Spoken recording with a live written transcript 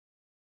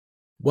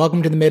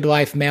Welcome to the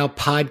Midlife Male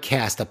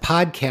Podcast, a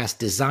podcast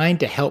designed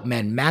to help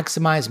men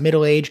maximize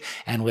middle age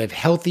and live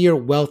healthier,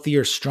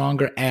 wealthier,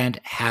 stronger, and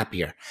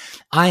happier.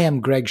 I am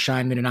Greg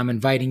Scheinman, and I'm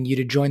inviting you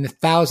to join the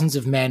thousands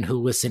of men who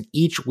listen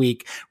each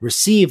week,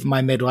 receive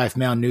my Midlife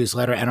Male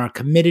newsletter, and are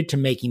committed to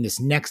making this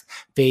next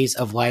phase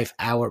of life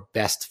our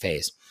best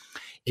phase.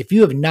 If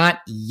you have not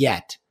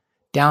yet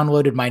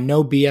downloaded my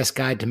No BS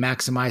Guide to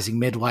Maximizing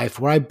Midlife,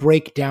 where I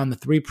break down the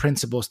 3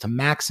 principles to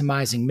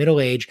maximizing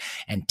middle age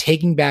and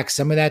taking back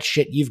some of that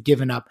shit you've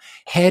given up,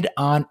 head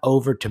on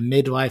over to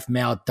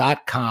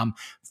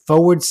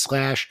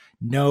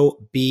midlifemale.com/No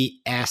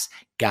BS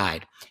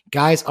Guide.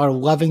 Guys are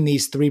loving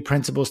these 3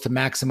 principles to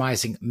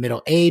maximizing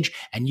middle age,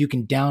 and you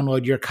can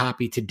download your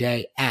copy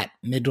today at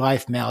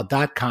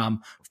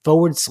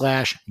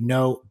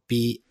midlifemale.com/No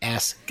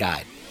BS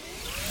Guide.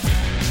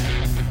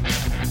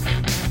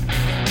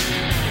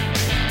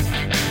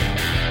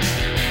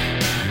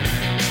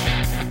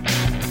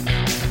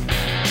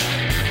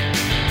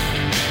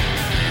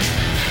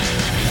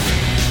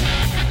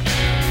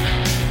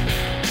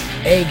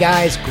 Hey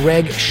guys,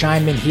 Greg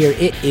Scheinman here.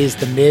 It is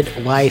the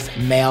Midlife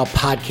Male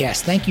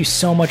Podcast. Thank you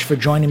so much for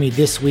joining me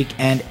this week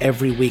and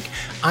every week.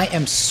 I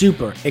am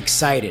super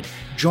excited.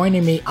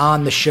 Joining me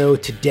on the show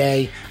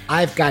today,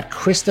 I've got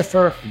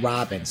Christopher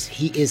Robbins.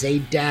 He is a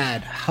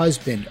dad,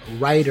 husband,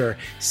 writer,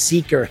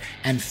 seeker,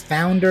 and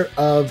founder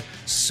of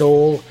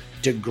Soul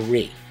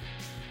Degree,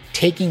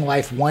 taking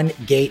life one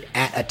gate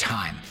at a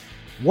time.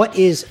 What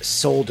is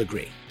Soul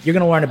Degree? You're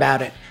going to learn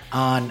about it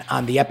on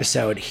the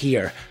episode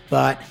here,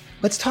 but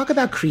let's talk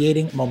about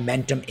creating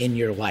momentum in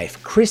your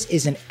life. Chris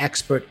is an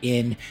expert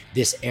in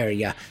this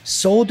area.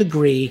 Soul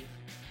Degree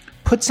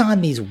puts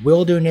on these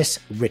wilderness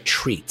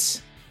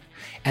retreats.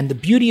 And the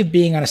beauty of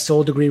being on a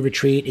Soul Degree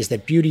retreat is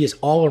that beauty is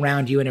all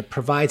around you, and it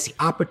provides the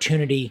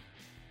opportunity.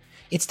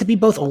 It's to be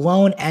both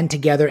alone and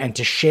together, and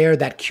to share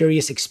that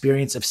curious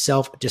experience of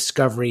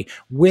self-discovery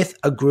with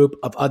a group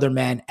of other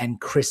men and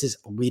Chris's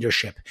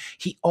leadership.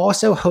 He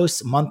also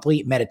hosts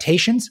monthly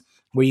meditations,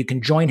 where you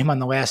can join him on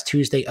the last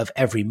Tuesday of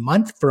every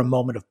month for a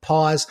moment of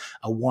pause,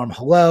 a warm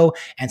hello,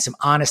 and some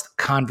honest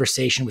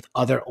conversation with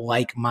other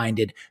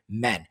like-minded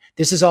men.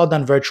 This is all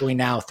done virtually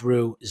now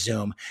through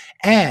Zoom.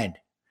 And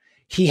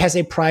he has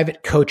a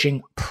private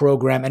coaching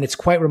program, and it's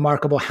quite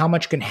remarkable how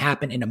much can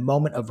happen in a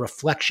moment of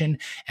reflection,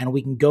 and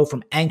we can go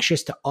from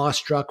anxious to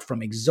awestruck,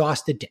 from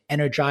exhausted to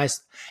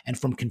energized, and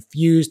from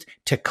confused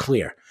to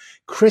clear.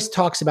 Chris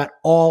talks about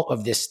all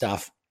of this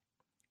stuff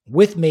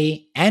with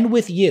me and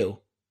with you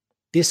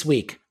this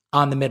week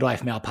on the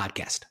Midlife Male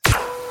Podcast.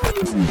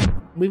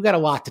 We've got a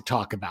lot to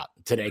talk about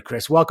today,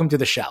 Chris. Welcome to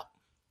the show.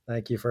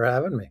 Thank you for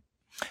having me.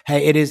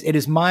 Hey, it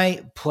is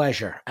my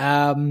pleasure.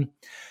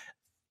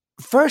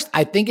 First,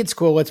 I think it's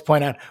cool. Let's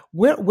point out,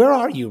 where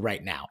are you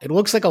right now? It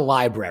looks like a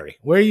library.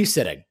 Where are you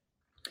sitting?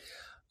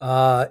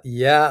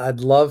 Yeah,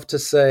 I'd love to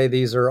say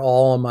these are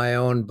all my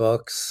own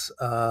books.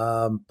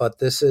 But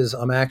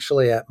I'm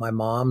actually at my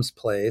mom's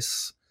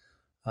place.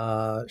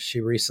 She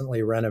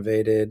recently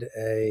renovated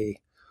a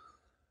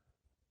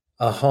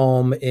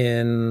home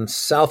in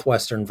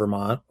southwestern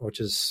Vermont, which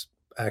is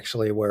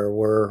actually where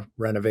we're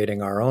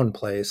renovating our own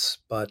place.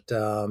 But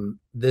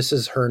this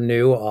is her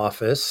new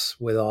office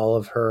with all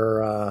of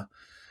her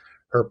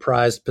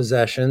prized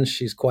possessions.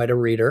 She's quite a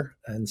reader,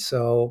 and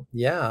so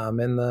yeah,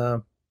 I'm in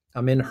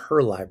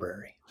her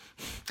library.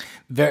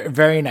 Very,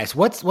 very nice.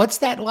 What's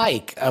that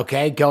like?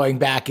 Okay, going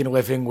back and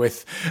living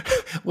with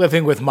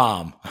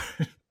mom.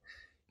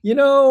 You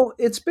know,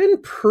 it's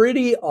been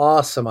pretty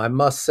awesome, I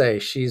must say.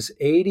 She's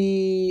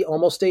 80,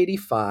 almost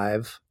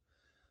 85.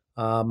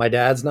 My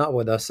dad's not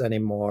with us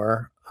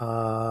anymore.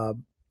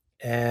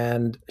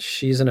 And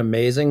she's an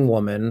amazing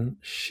woman.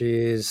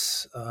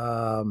 She's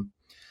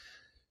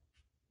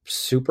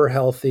super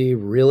healthy,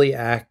 really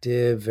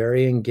active,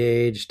 very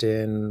engaged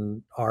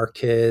in our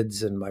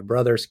kids and my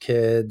brother's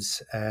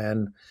kids.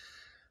 And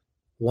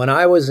when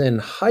I was in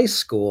high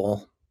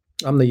school,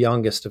 I'm the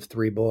youngest of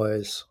 3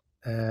 boys.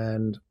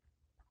 And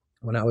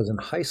when I was in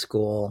high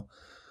school,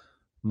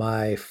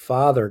 my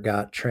father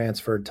got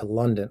transferred to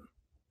London.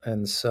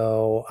 And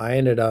so I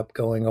ended up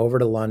going over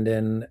to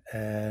London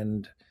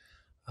and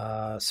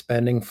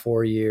spending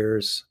 4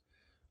 years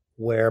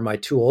where my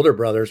 2 older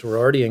brothers were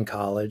already in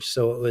college.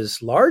 So it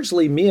was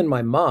largely me and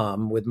my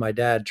mom, with my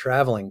dad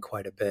traveling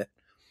quite a bit.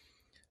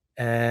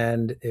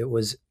 And it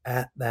was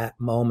at that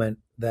moment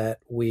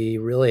that we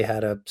really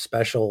had a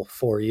special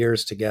 4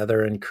 years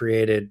together and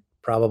created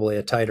probably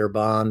a tighter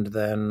bond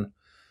than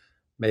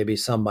maybe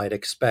some might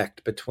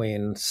expect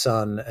between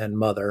son and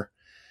mother.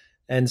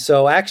 And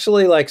so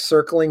actually, like,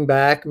 circling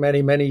back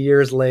many, many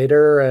years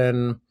later,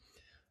 and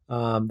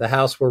the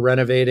house we're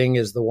renovating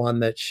is the one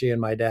that she and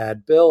my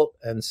dad built.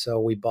 And so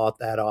we bought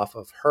that off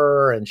of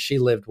her, and she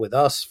lived with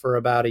us for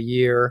about a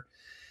year.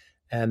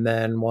 And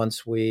then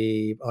once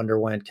we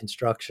underwent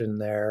construction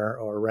there,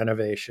 or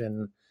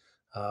renovation,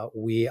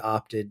 we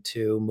opted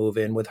to move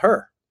in with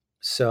her.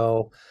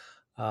 So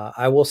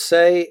I will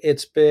say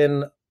it's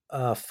been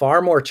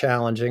far more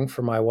challenging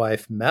for my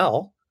wife,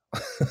 Mel,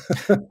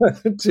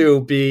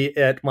 to be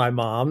at my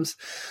mom's.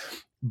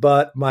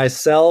 But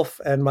myself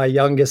and my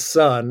youngest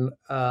son,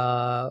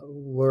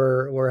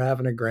 we're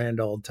having a grand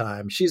old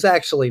time. She's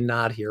actually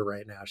not here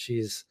right now.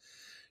 She's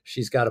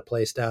got a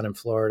place down in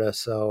Florida,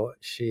 so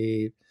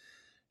she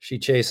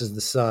chases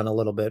the sun a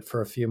little bit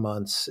for a few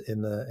months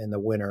in the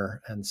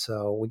winter, and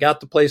so we got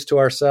the place to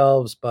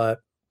ourselves. But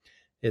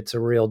it's a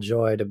real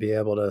joy to be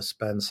able to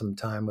spend some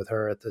time with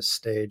her at this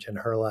stage in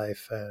her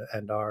life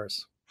and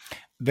ours.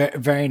 Very,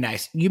 very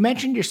nice. You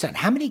mentioned your son.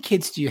 How many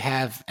kids do you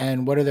have,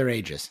 and what are their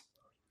ages?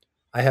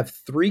 I have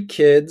 3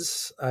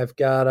 kids. I've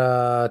got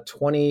a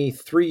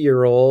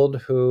 23-year-old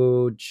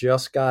who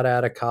just got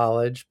out of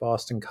college,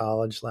 Boston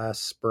College,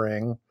 last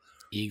spring.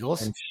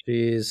 Eagles. And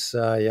she's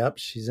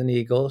an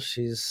Eagle.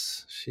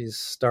 She's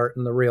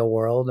starting the real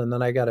world. And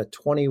then I got a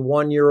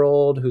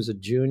 21-year-old who's a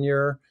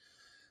junior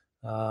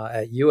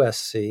at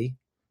USC,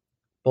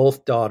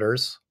 both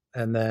daughters.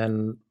 And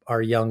then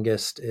our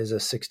youngest is a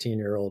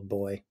 16-year-old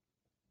boy.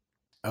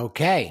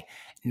 Okay.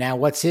 Now,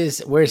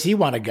 where's he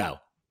want to go?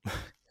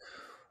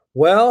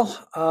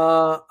 Well,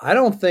 I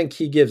don't think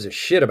he gives a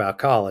shit about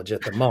college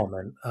at the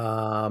moment.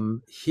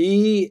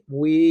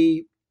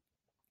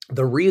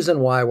 The reason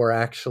why we're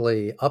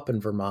actually up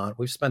in Vermont,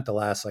 we've spent the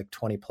last like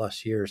 20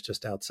 plus years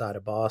just outside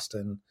of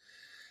Boston.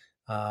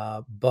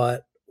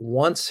 But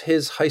once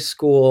his high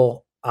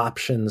school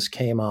options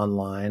came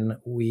online,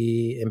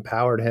 we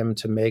empowered him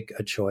to make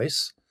a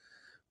choice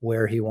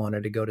where he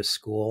wanted to go to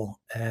school.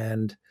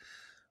 And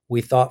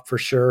we thought for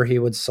sure he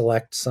would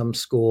select some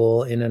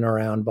school in and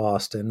around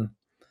Boston.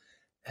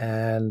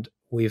 And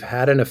we've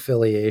had an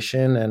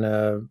affiliation and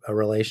a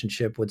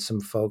relationship with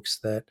some folks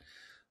that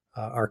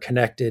are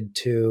connected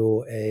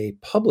to a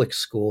public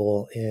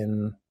school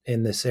in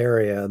this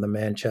area, the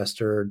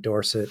Manchester,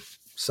 Dorset,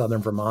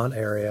 Southern Vermont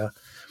area.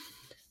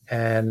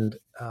 And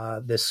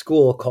this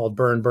school called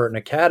Burn Burton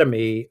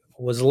Academy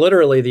was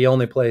literally the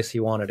only place he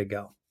wanted to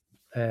go.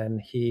 And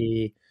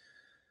he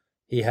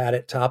had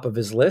it top of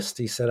his list.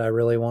 He said, I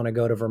really want to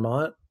go to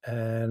Vermont.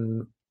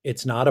 And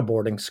it's not a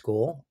boarding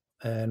school.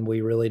 And we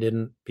really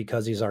didn't,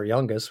 because he's our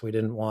youngest, we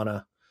didn't want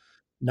to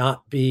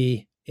not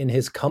be in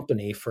his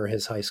company for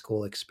his high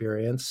school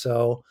experience.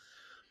 So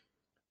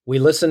we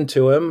listened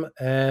to him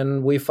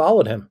and we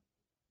followed him.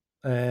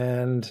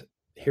 And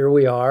here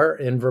we are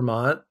in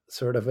Vermont,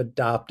 sort of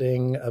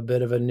adopting a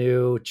bit of a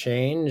new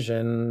change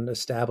and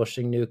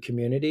establishing new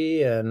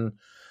community. And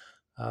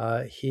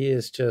he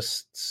is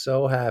just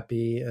so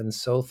happy and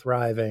so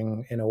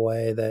thriving in a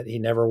way that he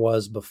never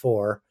was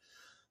before.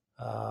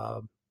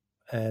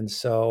 And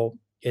so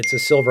it's a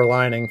silver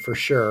lining for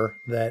sure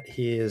that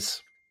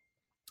he's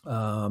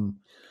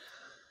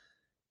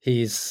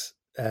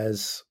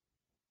as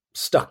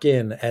stuck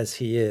in as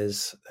he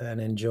is and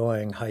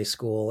enjoying high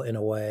school in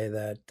a way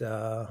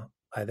that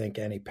I think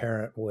any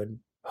parent would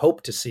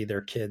hope to see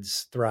their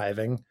kids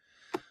thriving.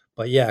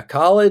 But yeah,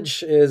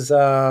 college is,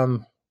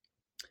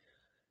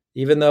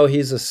 even though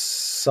he's a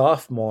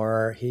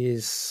sophomore,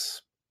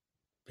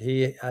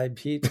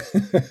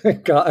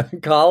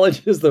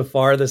 college is the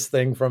farthest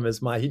thing from his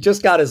mind. He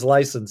just got his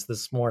license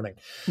this morning.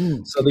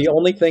 So the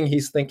only thing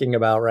he's thinking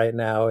about right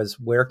now is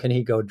where can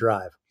he go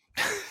drive?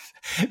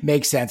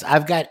 Makes sense.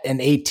 I've got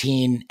an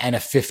 18 and a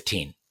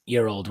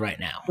 15-year-old right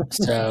now.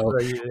 So we're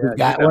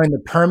in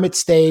the permit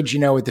stage,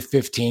 with the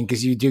 15,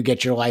 because you do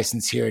get your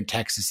license here in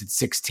Texas at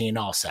 16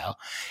 also.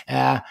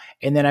 And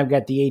then I've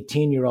got the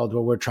 18-year-old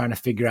where we're trying to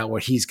figure out where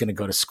he's going to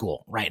go to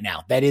school right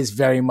now. That is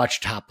very much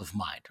top of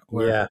mind.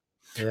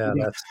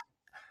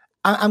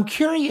 I'm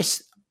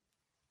curious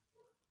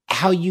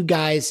how you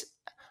guys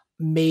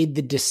made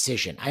the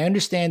decision. I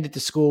understand that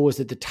the school was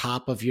at the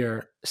top of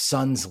your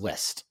son's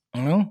list,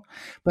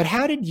 but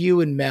how did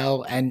you and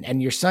Mel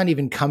and your son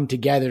even come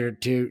together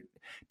to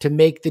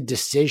make the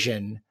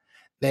decision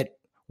that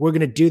we're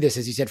going to do this?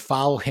 As you said,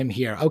 follow him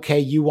here. Okay,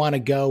 you want to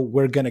go,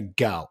 we're going to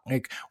go.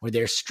 Like, were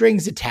there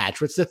strings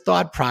attached? What's the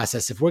thought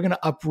process? If we're going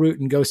to uproot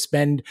and go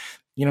spend,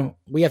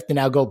 we have to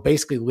now go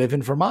basically live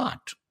in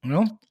Vermont,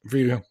 for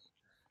you.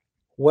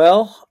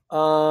 Well,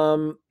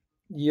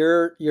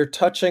 you're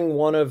touching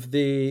one of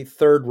the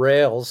third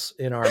rails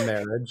in our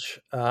marriage.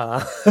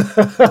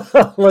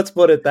 Let's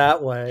put it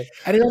that way.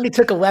 And it only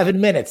took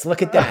 11 minutes.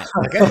 Look at that.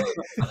 Okay.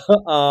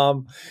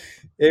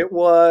 It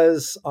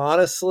was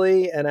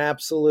honestly an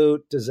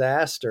absolute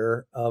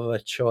disaster of a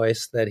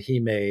choice that he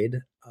made.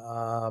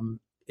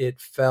 It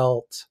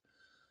felt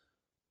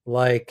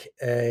like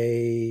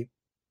a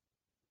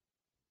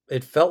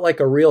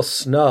real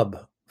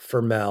snub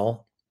for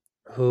Mel,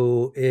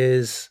 who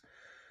is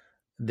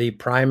the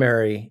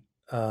primary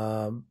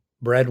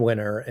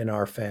breadwinner in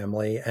our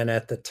family. And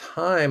at the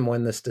time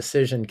when this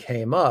decision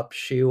came up,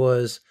 she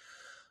was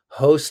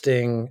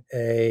hosting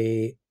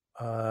a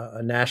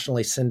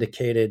nationally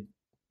syndicated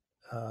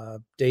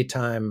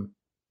daytime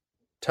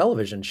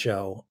television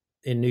show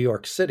in New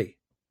York City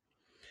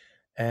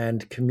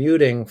and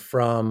commuting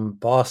from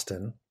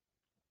Boston.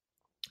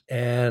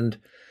 And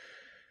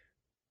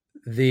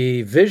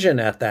the vision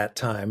at that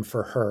time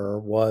for her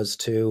was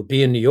to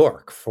be in New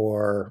York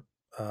for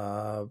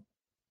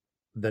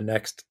the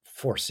next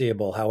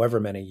foreseeable however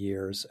many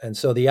years. And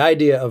so the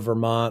idea of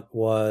Vermont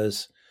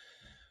was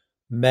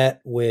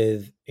met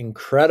with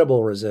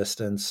incredible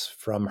resistance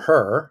from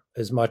her,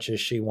 as much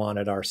as she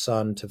wanted our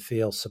son to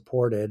feel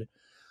supported.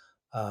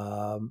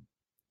 And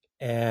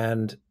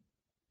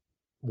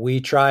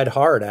we tried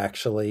hard,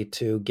 actually,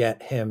 to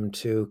get him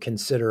to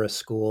consider a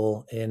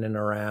school in and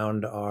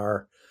around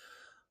our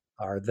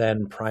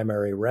then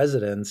primary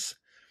residence.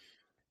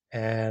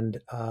 And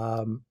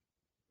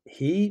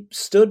he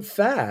stood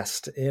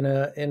fast in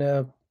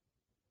an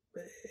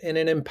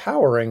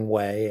empowering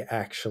way,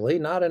 actually,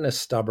 not in a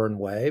stubborn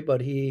way, but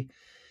he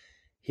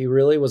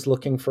really was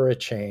looking for a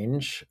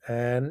change.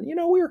 And,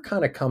 we were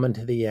kind of coming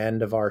to the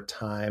end of our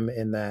time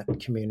in that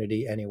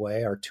community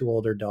anyway. Our two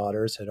older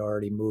daughters had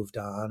already moved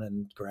on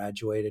and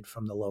graduated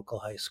from the local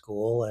high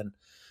school. And,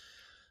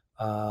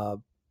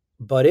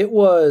 but it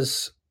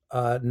was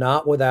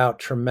not without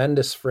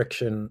tremendous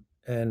friction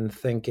and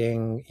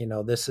thinking,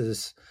 this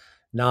is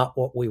not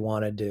what we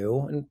want to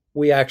do. And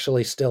we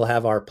actually still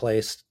have our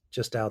place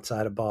just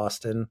outside of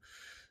Boston.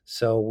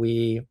 So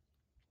we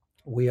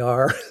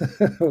are,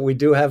 we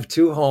do have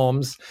two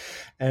homes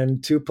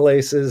and two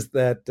places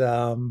that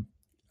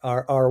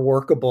are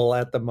workable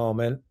at the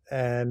moment.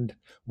 And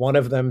one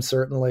of them,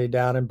 certainly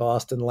down in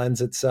Boston,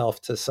 lends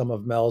itself to some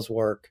of Mel's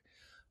work,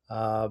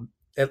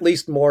 at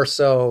least more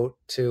so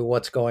to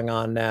what's going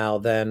on now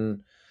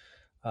than,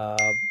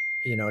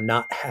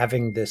 not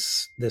having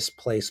this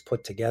place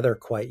put together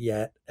quite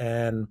yet.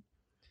 And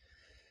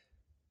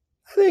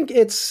I think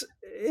it's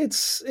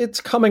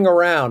coming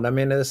around. I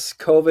mean, this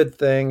COVID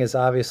thing has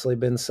obviously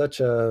been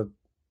such a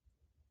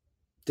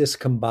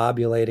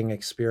discombobulating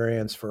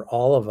experience for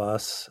all of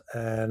us.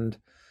 And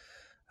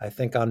I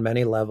think on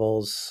many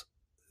levels,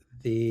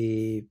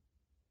 the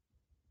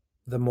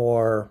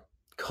more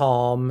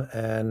calm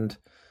and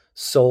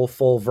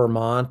soulful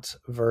Vermont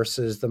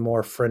versus the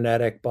more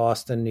frenetic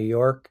Boston, New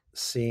York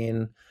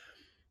scene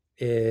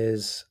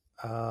is,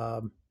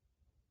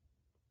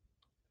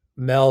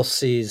 Mel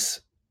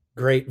sees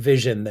great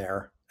vision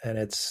there. And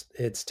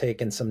it's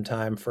taken some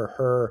time for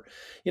her.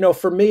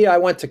 For me, I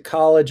went to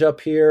college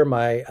up here.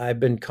 I've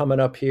been coming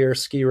up here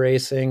ski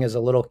racing as a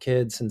little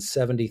kid since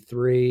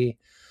 '73.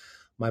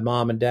 My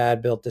mom and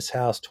dad built this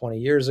house 20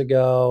 years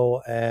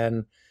ago.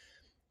 And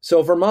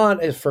so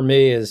Vermont is, for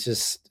me, is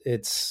just,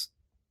 it's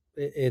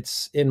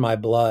in my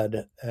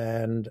blood.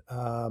 And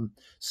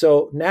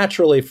so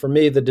naturally for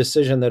me, the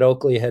decision that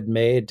Oakley had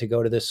made to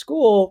go to this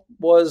school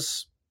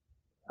was,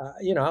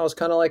 I was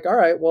kind of like, all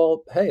right,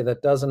 well, hey,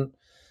 that doesn't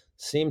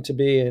seem to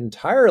be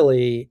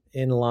entirely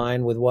in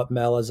line with what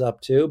Mel is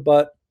up to,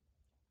 but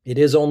it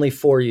is only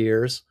 4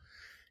 years.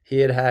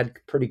 He had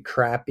pretty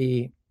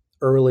crappy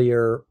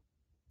earlier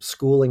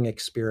schooling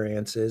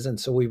experiences. And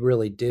so we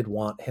really did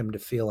want him to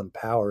feel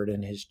empowered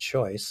in his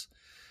choice.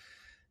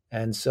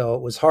 And so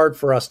it was hard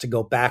for us to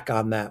go back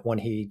on that when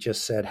he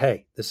just said,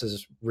 hey, this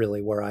is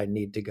really where I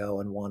need to go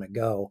and want to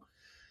go.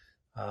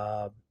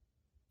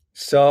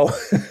 So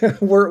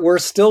we're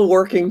still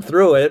working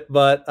through it,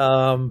 but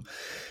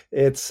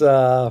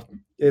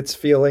it's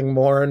feeling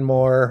more and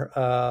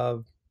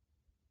more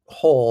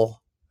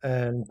whole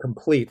and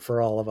complete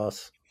for all of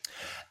us.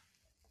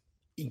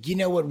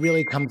 What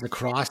really comes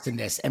across in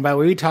this, and by the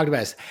way, we talked about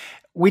this.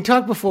 We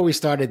talked before we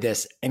started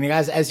this, and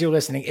guys, as you're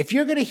listening, if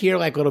you're going to hear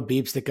like little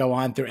beeps that go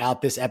on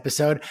throughout this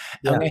episode,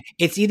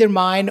 it's either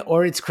mine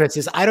or it's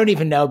Chris's. I don't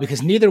even know,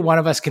 because neither one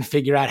of us can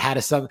figure out how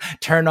to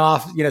turn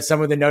off,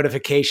 some of the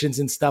notifications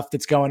and stuff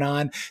that's going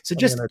on. So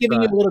just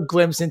giving you a little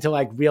glimpse into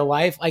like real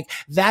life, like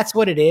that's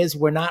what it is.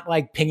 We're not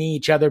like pinging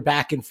each other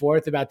back and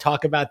forth about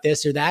talk about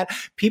this or that.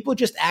 People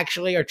just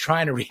actually are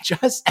trying to reach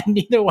us, and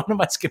neither one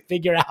of us can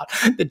figure out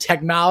the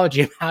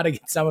technology of how to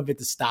get some of it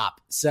to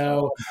stop.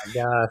 So, oh my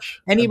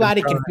gosh,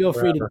 anybody can feel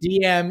free to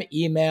DM,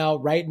 email,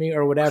 write me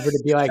or whatever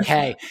to be like,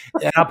 hey,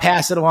 and I'll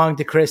pass it along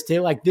to Chris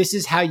too. Like, this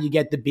is how you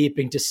get the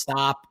beeping to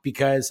stop,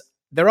 because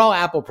they're all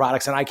Apple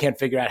products and I can't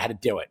figure out how to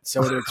do it.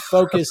 So whether it's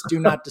focus, do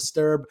not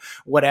disturb,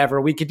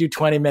 whatever, we could do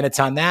 20 minutes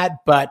on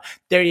that, but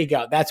there you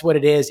go. That's what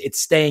it is. It's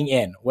staying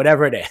in,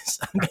 whatever it is.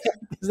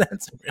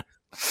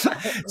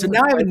 So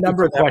now I have a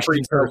number of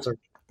questions.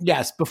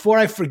 Yes, before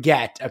I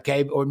forget,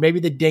 okay, or maybe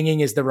the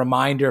dinging is the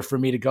reminder for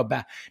me to go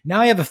back.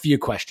 Now I have a few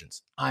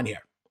questions on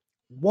here.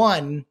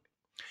 One,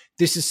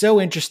 this is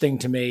so interesting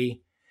to me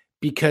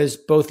because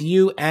both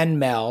you and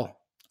Mel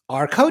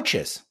are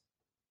coaches.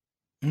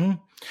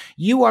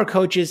 You are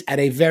coaches at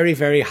a very,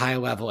 very high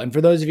level. And for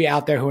those of you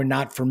out there who are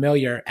not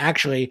familiar,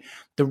 actually,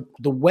 the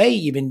way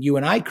even you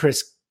and I,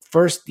 Chris,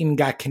 first even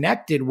got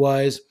connected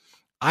was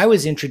I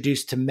was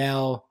introduced to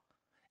Mel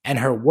and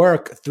her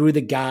work through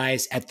the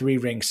guys at Three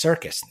Ring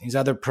Circus. These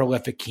other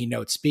prolific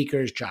keynote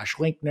speakers, Josh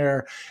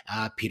Linkner,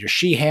 Peter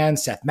Sheehan,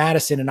 Seth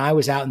Madison, and I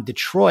was out in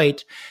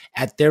Detroit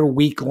at their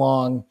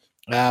week-long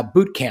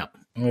boot camp,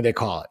 what they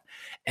call it.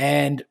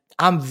 And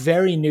I'm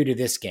very new to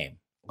this game.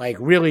 like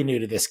really new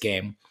to this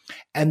game.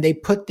 And they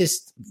put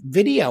this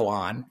video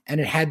on, and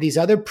it had these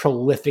other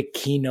prolific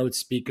keynote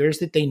speakers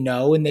that they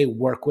know and they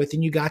work with.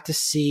 And you got to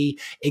see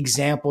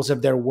examples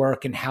of their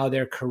work and how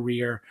their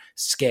career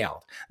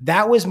scaled.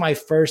 That was my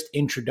first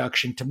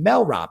introduction to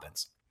Mel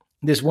Robbins,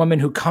 this woman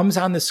who comes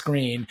on the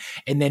screen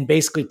and then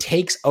basically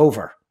takes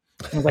over.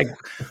 Like,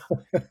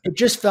 it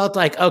just felt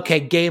like, okay,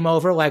 game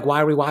over. Like,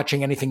 why are we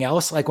watching anything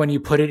else? Like, when you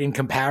put it in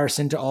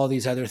comparison to all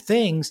these other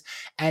things.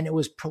 And it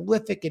was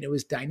prolific, and it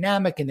was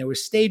dynamic, and there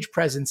was stage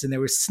presence, and there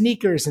was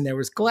sneakers, and there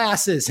was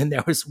glasses, and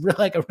there was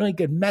like a really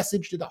good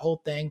message to the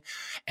whole thing.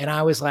 And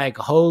I was like,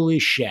 holy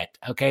shit.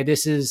 Okay,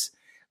 this is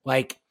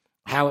like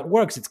how it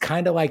works. It's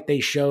kind of like they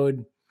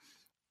showed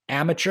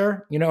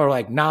amateur, or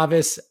like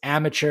novice,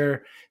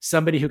 amateur,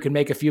 somebody who can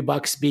make a few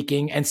bucks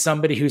speaking, and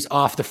somebody who's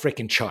off the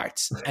freaking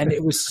charts. And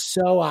it was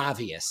so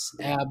obvious.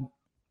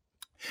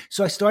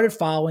 So I started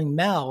following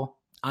Mel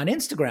on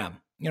Instagram,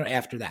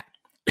 after that,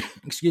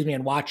 excuse me,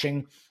 and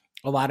watching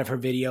a lot of her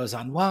videos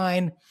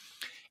online.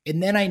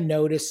 And then I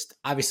noticed,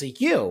 obviously,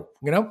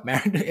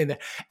 married,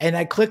 and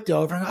I clicked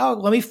over and, oh,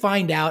 let me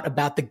find out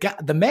about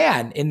the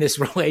man in this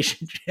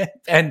relationship,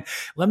 and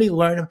let me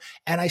learn him.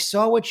 And I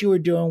saw what you were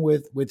doing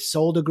with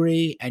Soul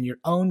Degree and your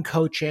own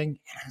coaching.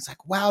 And I was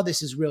like, wow,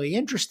 this is really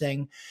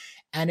interesting.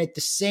 And at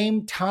the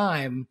same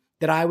time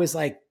that I was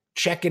like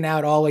checking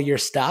out all of your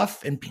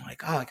stuff and being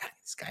like, oh, I got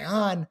this guy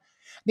on.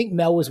 I think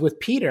Mel was with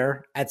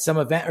Peter at some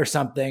event or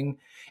something,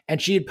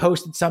 and she had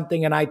posted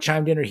something and I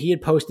chimed in, or he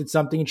had posted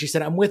something, and she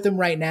said, I'm with him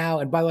right now.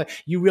 And by the way,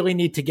 you really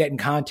need to get in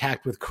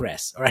contact with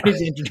Chris, or I need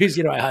to introduce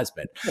you to my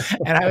husband.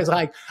 And I was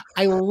like,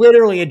 I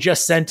literally had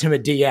just sent him a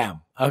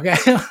DM. Okay.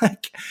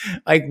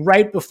 like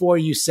right before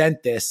you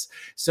sent this.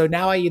 So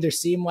now I either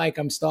seem like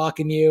I'm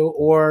stalking you,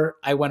 or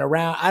I went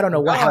around. I don't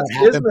know how it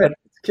happened. Kismet.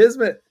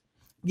 Kismet.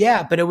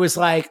 Yeah. But it was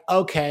like,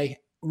 okay,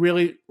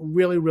 really,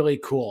 really, really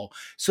cool.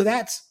 So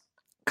that's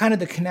kind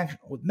of the connection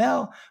with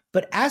Mel.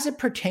 But as it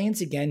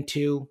pertains again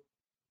to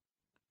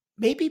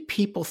maybe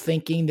people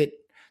thinking that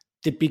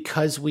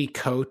because we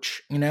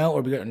coach,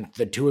 or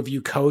the two of you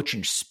coach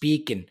and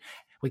speak, and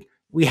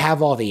we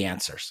have all the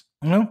answers,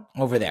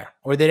 over there,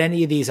 or that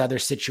any of these other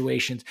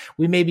situations,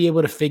 we may be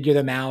able to figure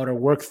them out or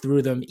work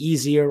through them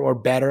easier or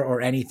better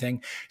or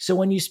anything. So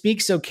when you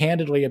speak so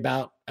candidly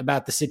about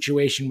the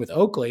situation with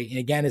Oakley, and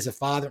again, as a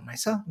father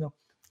myself,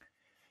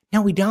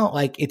 no, we don't.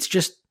 Like, it's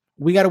just,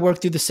 we got to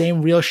work through the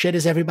same real shit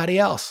as everybody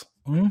else.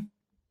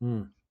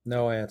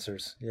 No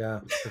answers. Yeah,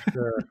 for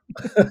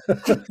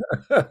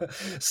sure.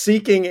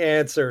 Seeking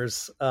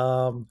answers.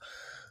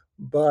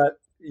 But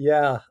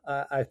yeah,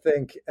 I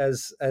think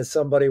as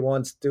somebody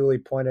once duly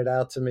pointed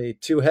out to me,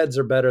 two heads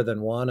are better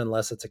than one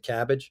unless it's a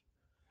cabbage.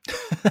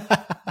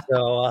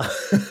 So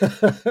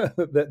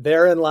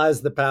therein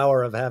lies the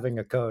power of having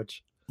a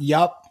coach.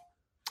 Yup.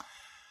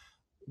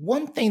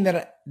 One thing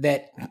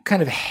that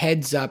kind of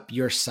heads up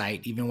your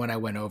site, even when I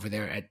went over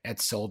there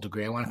at Soul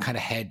Degree, I want to kind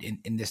of head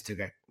in this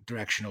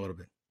direction a little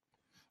bit,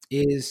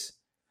 is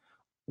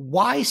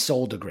why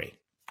Soul Degree?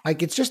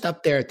 Like, it's just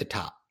up there at the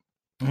top.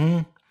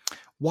 Mm-hmm.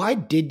 Why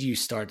did you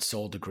start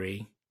Soul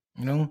Degree?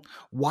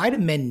 Why do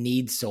men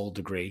need Soul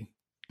Degree?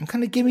 And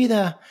kind of give me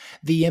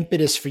the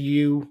impetus for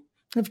you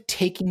kind of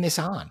taking this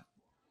on.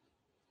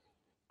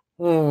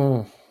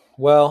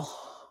 Well,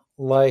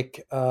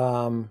 like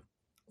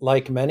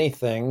many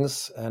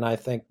things, and I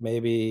think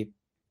maybe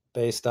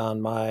based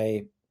on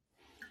my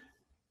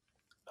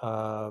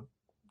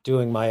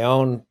doing my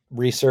own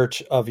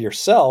research of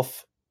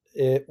yourself,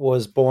 it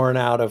was born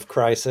out of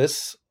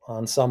crisis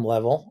on some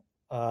level.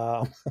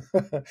 I've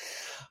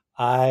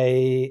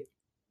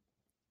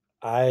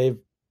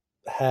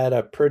had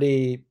a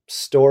pretty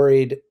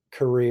storied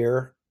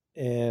career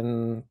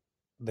in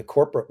the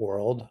corporate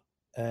world,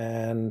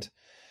 and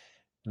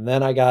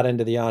then I got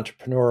into the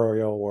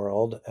entrepreneurial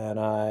world, and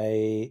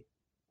I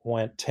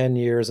went 10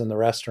 years in the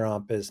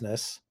restaurant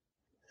business,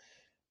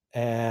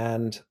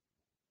 and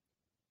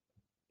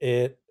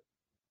it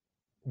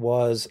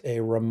was a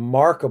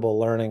remarkable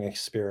learning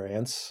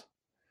experience.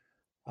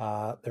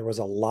 There was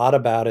a lot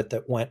about it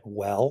that went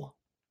well,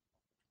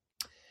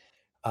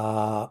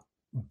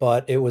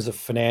 but it was a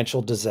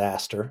financial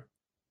disaster,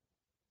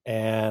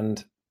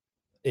 and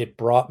it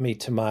brought me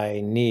to my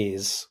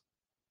knees,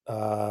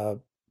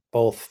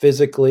 both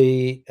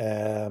physically,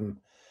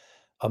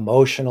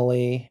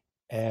 emotionally,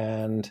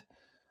 and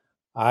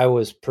I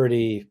was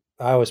pretty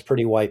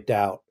wiped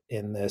out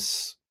in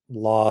this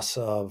loss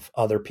of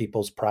other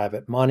people's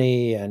private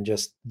money, and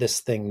just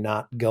this thing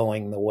not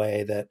going the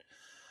way that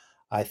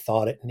I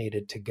thought it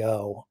needed to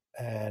go.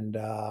 And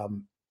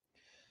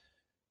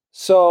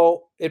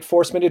so it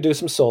forced me to do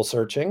some soul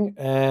searching,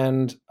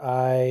 and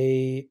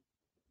I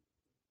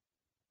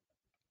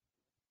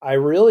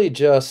really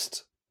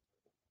just,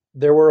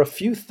 there were a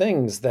few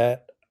things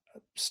that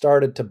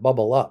started to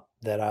bubble up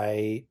that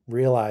I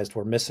realized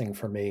were missing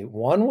for me.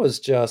 One was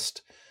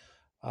just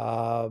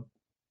the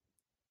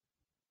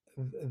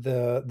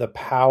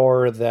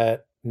power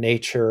that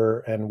nature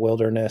and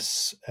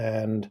wilderness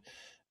and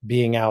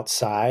being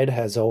outside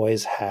has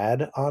always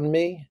had on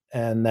me,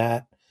 and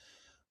that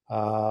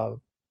uh,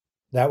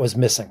 that was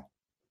missing.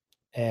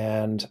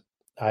 And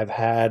I've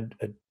had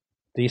a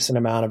decent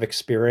amount of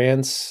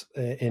experience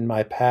in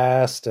my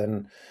past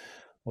and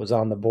was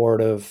on the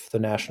board of the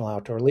National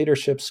Outdoor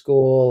Leadership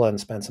School and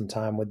spent some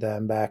time with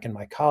them back in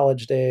my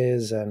college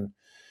days, and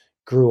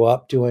grew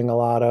up doing a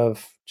lot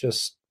of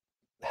just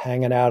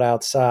hanging out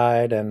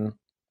outside. And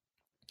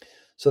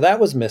so that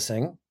was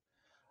missing.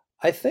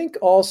 I think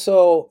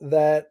also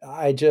that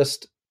I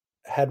just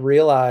had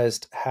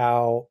realized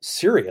how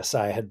serious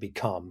I had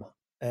become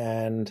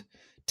and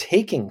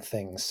taking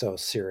things so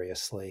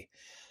seriously,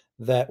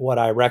 that what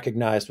I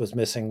recognized was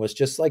missing was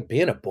just like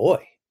being a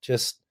boy,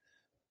 just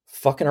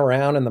fucking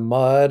around in the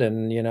mud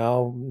and,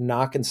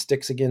 knocking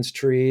sticks against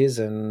trees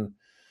and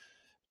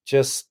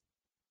just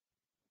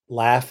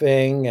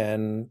laughing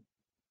and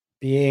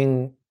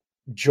being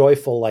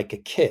joyful like a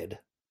kid.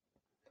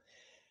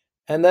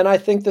 And then I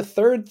think the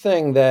third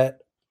thing that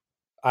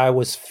I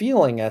was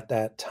feeling at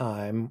that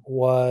time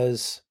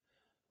was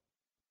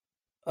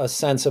a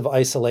sense of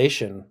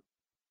isolation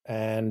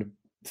and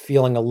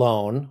feeling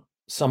alone,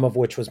 some of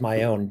which was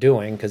my own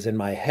doing, because in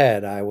my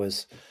head,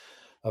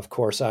 of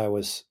course, I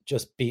was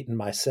just beating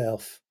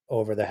myself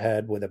over the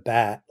head with a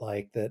bat,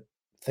 like that,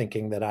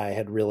 thinking that I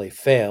had really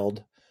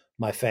failed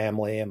my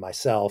family and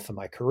myself and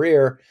my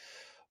career,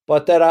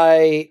 but that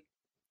I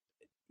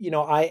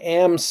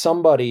am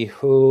somebody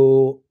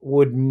who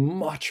would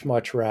much,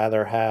 much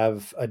rather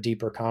have a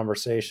deeper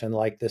conversation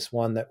like this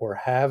one that we're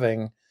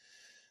having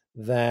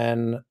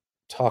than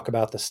talk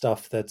about the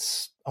stuff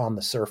that's on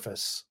the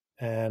surface.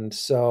 And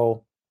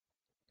so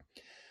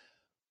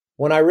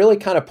when I really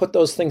kind of put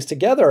those things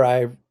together,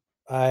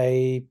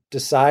 I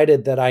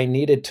decided that I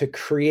needed to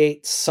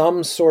create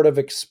some sort of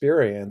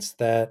experience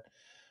that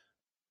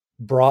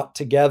brought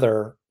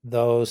together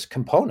those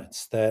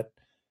components, that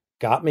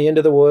got me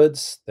into the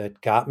woods,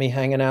 that got me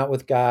hanging out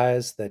with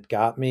guys, that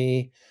got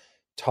me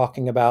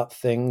talking about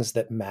things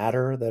that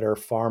matter, that are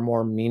far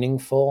more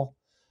meaningful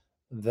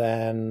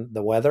than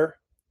the weather,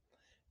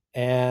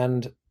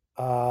 and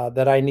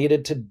that I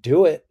needed to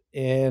do it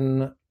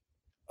in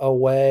a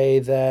way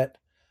that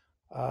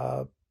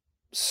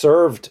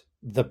served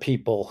the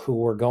people who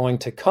were going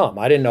to come.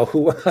 I didn't know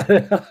who,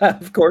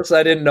 of course,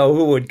 I didn't know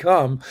who would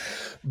come,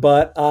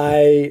 but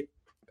I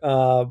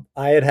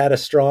had a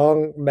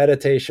strong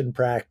meditation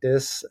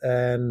practice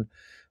and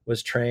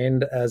was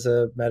trained as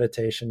a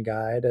meditation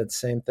guide. And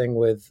same thing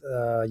with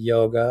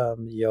yoga.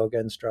 I'm a yoga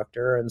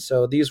instructor. And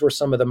so these were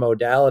some of the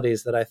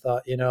modalities that I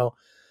thought,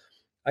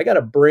 I got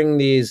to bring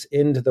these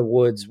into the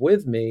woods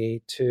with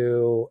me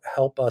to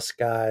help us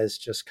guys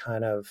just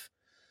kind of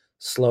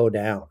slow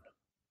down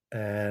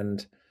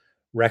and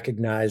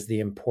recognize the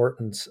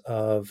importance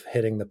of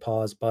hitting the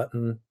pause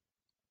button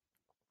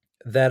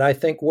that I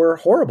think we're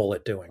horrible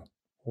at doing.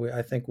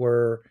 I think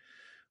we're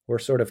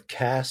sort of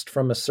cast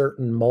from a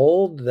certain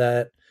mold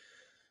that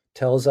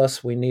tells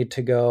us we need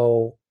to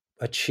go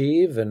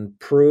achieve and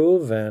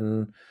prove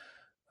and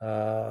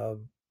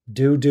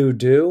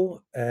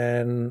do.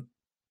 And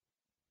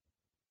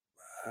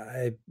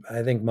I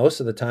think most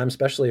of the time,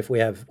 especially if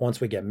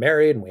once we get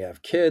married and we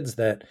have kids,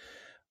 that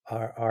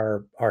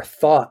our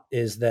thought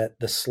is that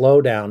the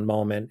slowdown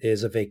moment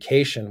is a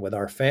vacation with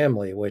our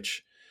family,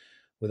 which,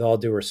 with all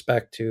due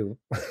respect to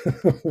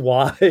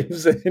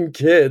wives and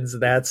kids,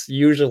 that's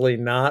usually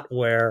not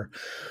where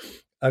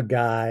a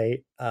guy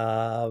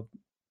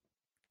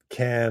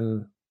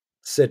can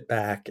sit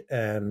back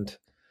and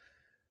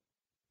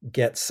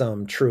get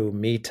some true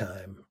me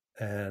time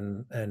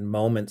and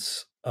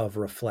moments of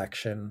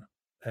reflection.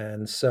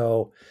 And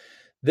so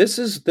this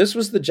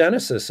was the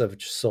genesis of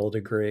Soul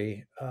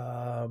Degree.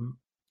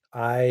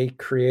 I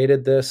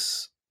created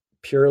this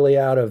purely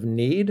out of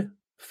need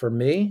for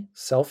me,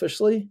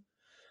 selfishly.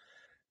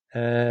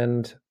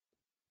 And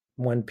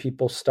when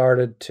people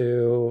started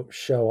to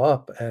show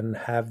up and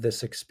have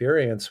this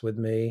experience with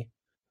me,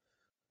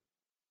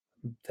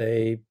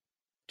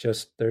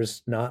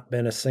 there's not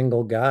been a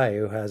single guy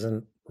who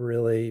hasn't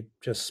really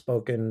just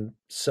spoken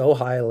so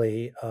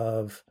highly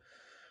of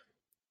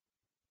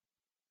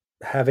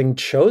having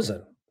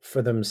chosen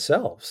for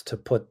themselves to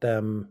put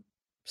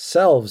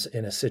themselves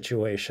in a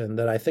situation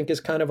that I think is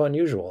kind of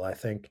unusual. I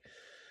think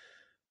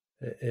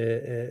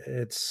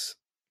it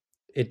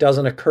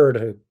doesn't occur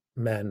to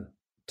men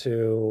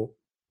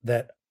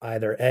that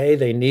either A,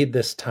 they need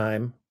this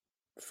time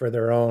for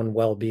their own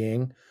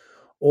well-being,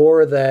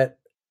 or that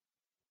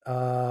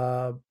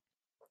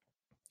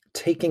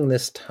taking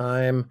this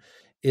time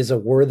is a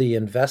worthy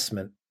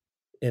investment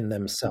in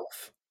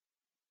themselves,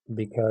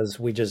 because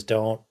we just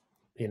don't,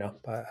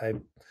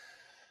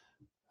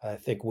 I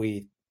think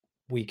we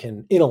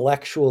can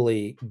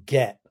intellectually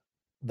get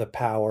the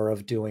power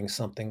of doing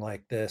something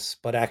like this,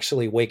 but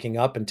actually waking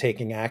up and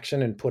taking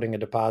action and putting a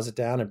deposit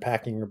down and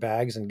packing your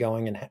bags and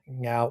going and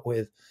hanging out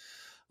with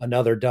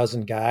another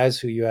dozen guys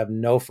who you have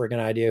no friggin'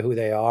 idea who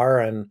they are.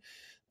 And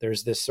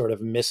there's this sort of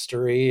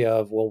mystery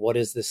of, well, what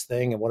is this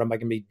thing and what am I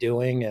going to be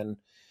doing?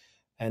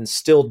 And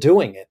still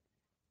doing it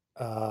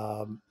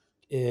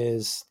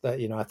is that,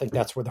 I think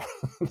that's where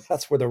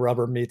that's where the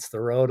rubber meets the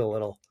road a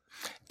little.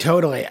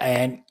 Totally.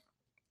 And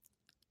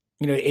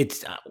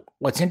it's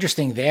what's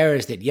interesting there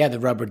is that, yeah, the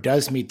rubber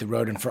does meet the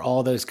road. And for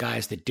all those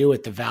guys that do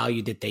it, the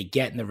value that they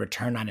get and the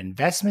return on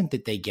investment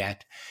that they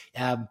get.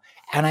 And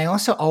I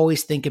also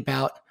always think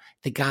about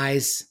the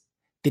guys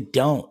that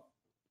don't,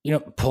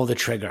 pull the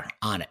trigger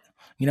on it.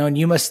 And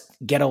you must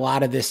get a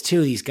lot of this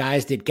too. These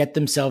guys that get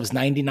themselves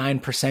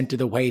 99% of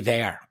the way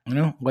there,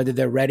 whether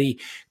they're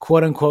ready,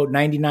 quote unquote,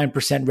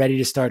 99% ready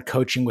to start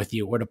coaching with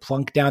you or to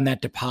plunk down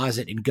that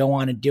deposit and go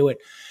on and do it.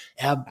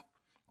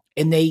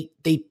 And they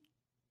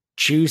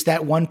choose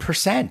that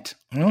 1%,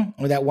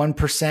 or that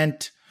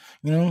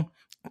 1%,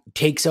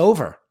 takes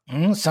over,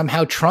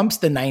 somehow trumps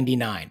the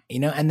 99,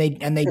 and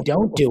they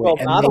don't do well,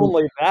 it. Not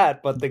only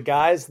that, but the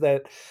guys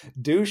that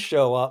do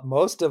show up,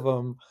 most of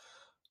them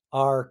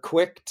are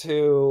quick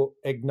to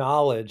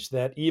acknowledge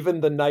that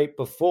even the night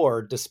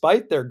before,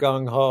 despite their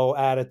gung-ho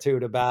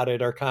attitude about it,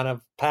 are kind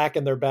of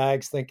packing their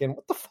bags thinking,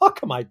 what the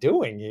fuck am I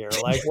doing here?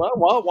 Like,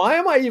 why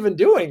am I even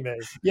doing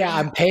this? Yeah,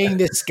 I'm paying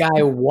this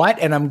guy what,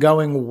 and I'm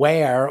going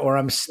where, or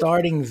I'm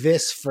starting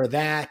this for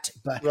that.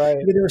 But right.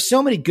 There were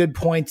so many good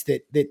points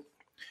that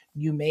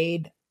you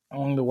made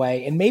along the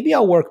way. And maybe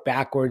I'll work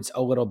backwards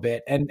a little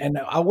bit, and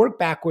I'll work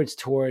backwards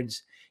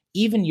towards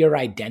even your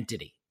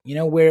identity.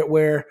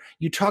 Where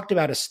you talked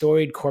about a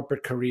storied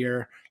corporate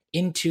career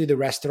into the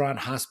restaurant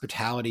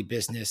hospitality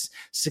business,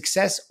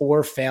 success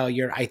or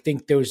failure. I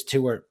think those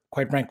two are,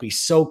 quite frankly,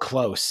 so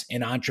close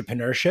in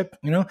entrepreneurship.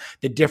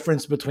 The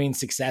difference between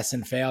success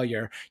and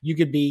failure. You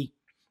could be,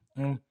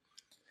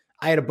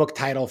 I had a book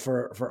title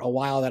for a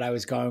while that I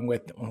was going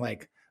with,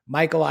 like,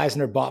 Michael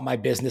Eisner bought my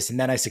business and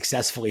then I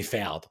successfally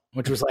failed,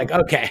 which was like,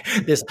 okay,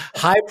 this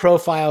high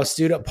profile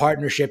student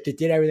partnership that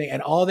did everything.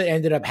 And all that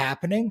ended up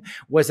happening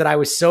was that I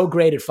was so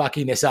great at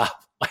fucking this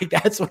up. Like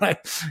that's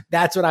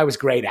what I was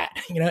great at,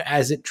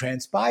 as it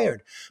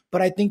transpired.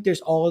 But I think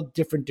there's all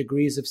different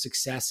degrees of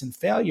success and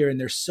failure, and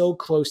they're so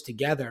close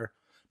together.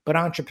 But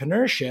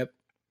entrepreneurship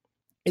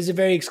is a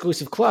very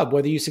exclusive club.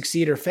 Whether you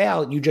succeed or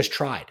fail, you just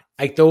tried.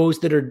 Like those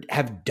that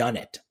have done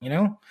it,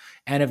 and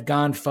have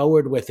gone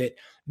forward with it,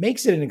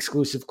 makes it an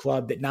exclusive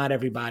club that not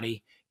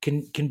everybody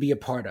can be a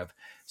part of.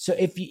 So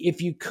if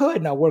you could,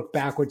 and I'll work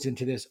backwards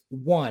into this.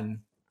 One,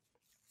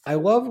 I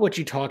love what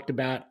you talked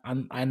about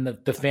on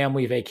the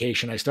family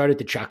vacation. I started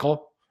to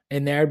chuckle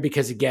in there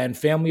because, again,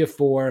 family of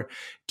 4,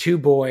 2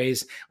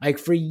 boys, like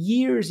for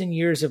years and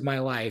years of my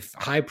life,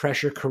 high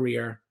pressure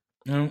career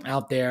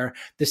out there,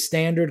 the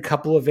standard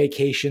couple of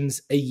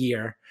vacations a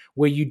year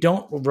where you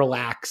don't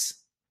relax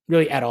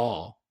really at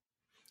all.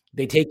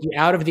 They take you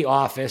out of the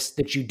office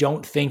that you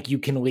don't think you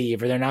can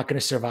leave, or they're not going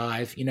to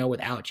survive,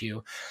 without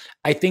you.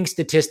 I think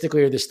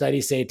statistically, or the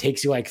studies say it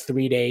takes you like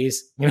 3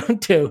 days,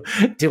 to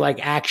like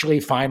actually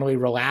finally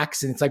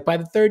relax. And it's like by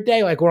the 3rd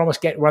day, like we're on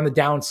the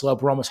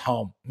downslope. We're almost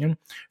home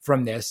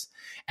from this.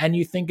 And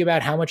you think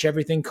about how much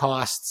everything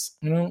costs,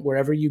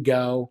 wherever you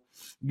go.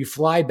 You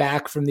fly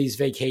back from these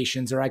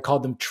vacations, or I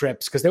called them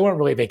trips because they weren't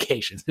really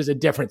vacations. There's a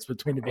difference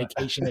between a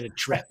vacation and a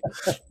trip.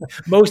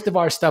 Most of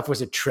our stuff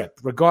was a trip,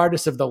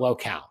 regardless of the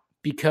locale,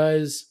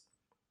 because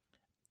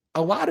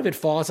a lot of it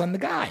falls on the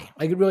guy.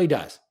 Like it really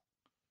does.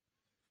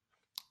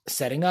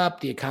 Setting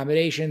up the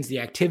accommodations, the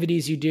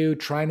activities you do,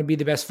 trying to be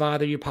the best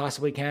father you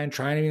possibly can,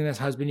 trying to be the best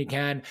husband you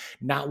can,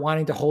 not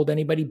wanting to hold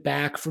anybody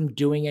back from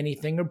doing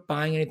anything or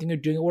buying anything or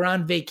doing it. We're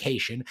on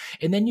vacation.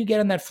 And then you get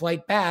on that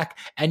flight back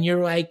and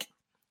you're like,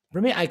 for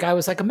me, like I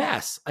was like a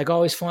mess, like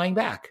always flying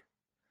back.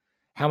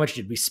 How much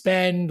did we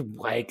spend?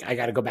 Like, I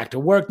got to go back to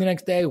work the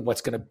next day.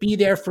 What's going to be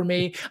there for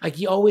me? Like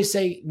you always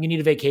say, you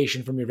need a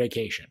vacation from your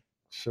vacation.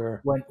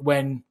 Sure.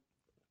 When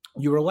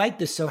you were like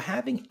this. So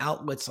having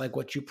outlets like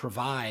what you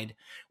provide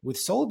with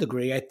Soul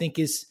Degree, I think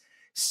is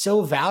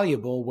so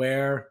valuable,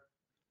 where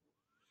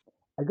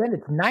again,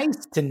 it's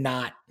nice to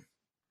not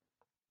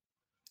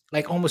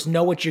like almost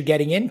know what you're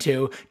getting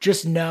into,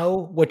 just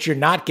know what you're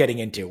not getting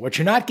into. What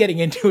you're not getting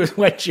into is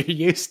what you're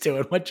used to,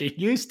 and what you're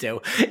used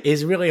to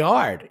is really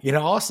hard.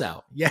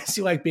 Also, yes,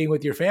 you like being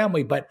with your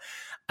family, but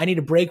I need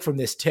a break from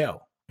this too.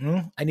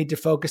 I need to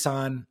focus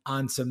on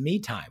some me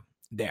time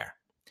there.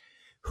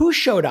 Who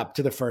showed up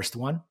to the first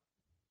one?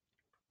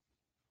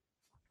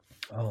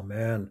 Oh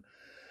man,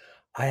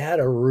 I had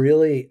a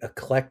really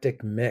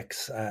eclectic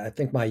mix. I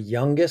think my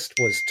youngest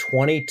was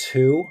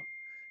 22.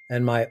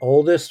 And my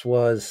oldest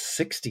was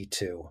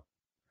 62.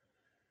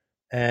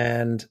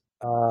 And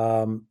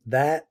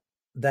that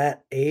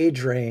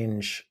age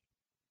range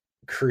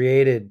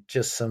created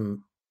just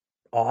some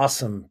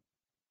awesome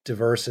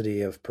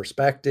diversity of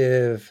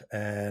perspective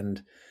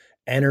and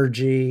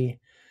energy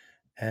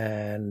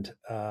and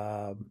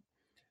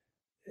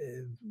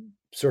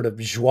sort of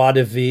joie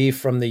de vivre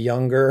from the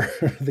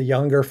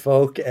younger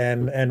folk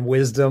and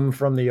wisdom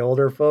from the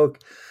older folk.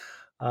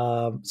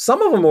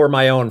 Some of them were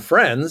my own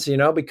friends,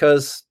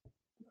 because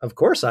of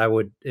course I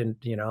would,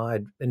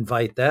 I'd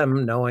invite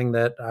them knowing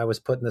that I was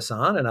putting this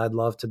on and I'd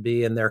love to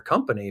be in their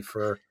company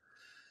for,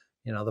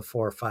 the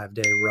 4 or 5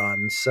 day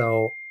run.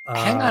 So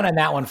hang on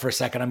that one for a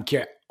second. I'm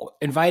curious,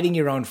 inviting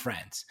your own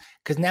friends,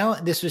 because now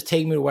this was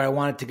taking me to where I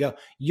wanted to go.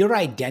 Your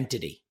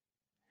identity,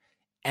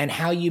 and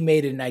how you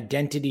made an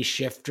identity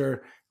shift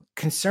or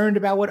concerned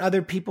about what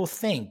other people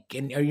think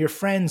and or your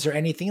friends or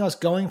anything else,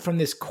 going from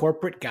this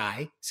corporate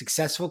guy,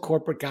 successful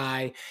corporate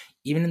guy,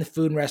 even in the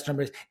food and restaurant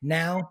business.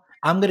 Now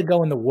I'm going to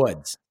go in the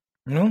woods.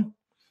 You know? I'm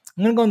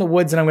going to go in the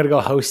woods and I'm going to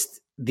go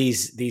host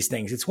these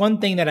things. It's one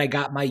thing that I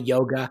got my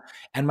yoga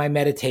and my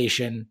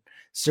meditation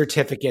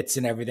certificates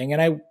and everything.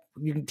 And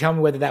you can tell me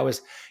whether that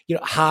was,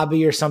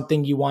 hobby or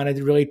something you wanted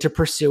really to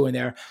pursue in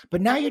there.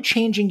 But now you're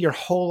changing your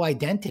whole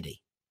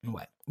identity.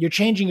 What? You're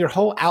changing your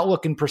whole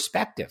outlook and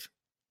perspective.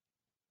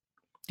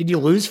 Did you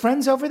lose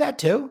friends over that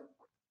too?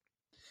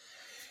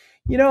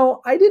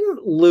 I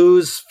didn't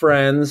lose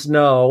friends.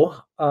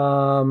 No.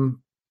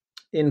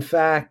 In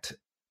fact,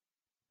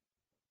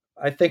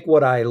 I think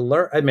what I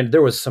learned,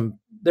 there was some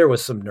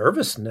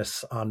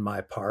nervousness on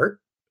my part,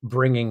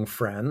 bringing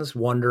friends,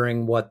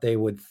 wondering what they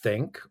would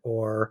think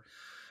or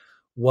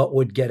what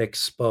would get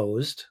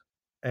exposed.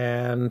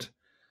 And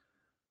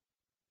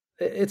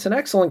it's an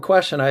excellent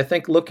question. I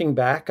think looking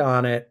back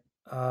on it,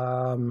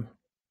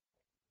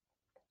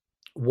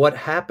 what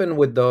happened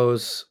with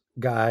those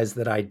guys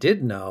that I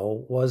did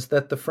know was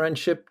that the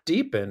friendship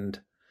deepened,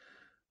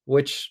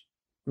 which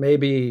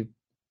maybe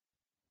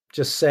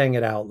just saying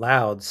it out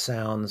loud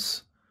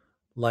sounds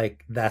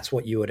like that's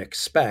what you would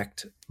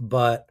expect,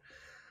 but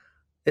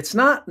it's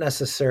not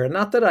necessary.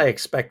 Not that I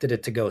expected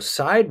it to go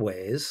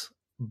sideways,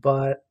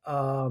 but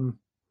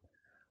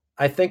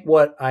I think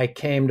what I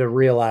came to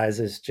realize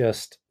is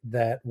just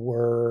that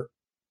we're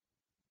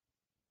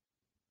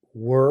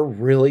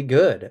really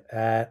good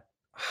at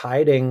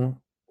hiding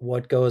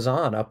what goes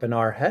on up in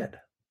our head.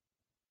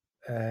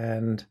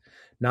 And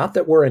not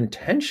that we're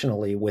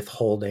intentionally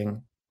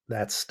withholding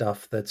that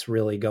stuff that's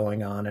really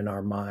going on in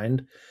our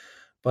mind,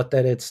 but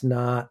that it's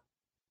not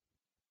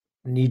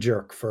knee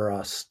jerk for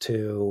us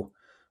to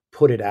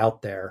put it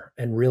out there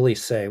and really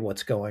say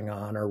what's going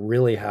on or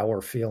really how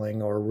we're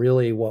feeling or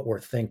really what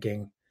we're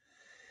thinking.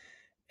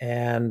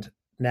 And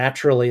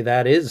naturally,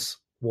 that is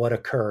what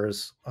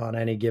occurs on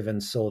any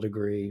given Soul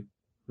Degree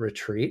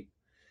retreat.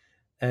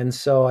 And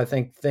so I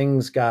think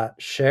things got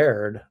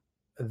shared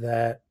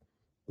that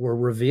were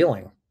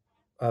revealing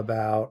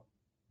about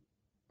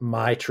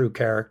my true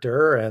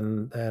character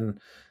and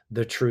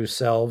the true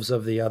selves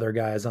of the other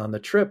guys on the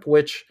trip,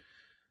 which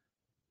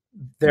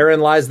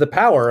therein lies the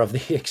power of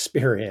the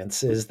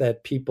experience, is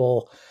that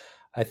people,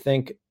 I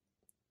think,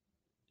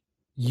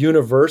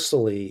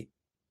 universally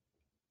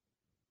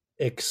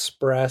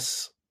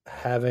express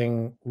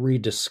having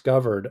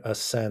rediscovered a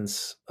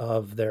sense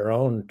of their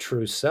own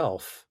true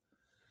self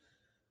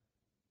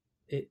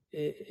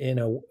in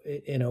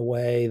a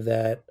way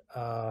that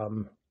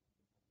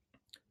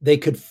they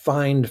could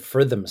find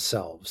for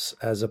themselves,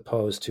 as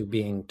opposed to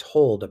being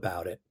told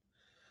about it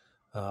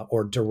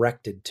or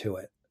directed to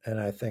it. And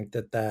I think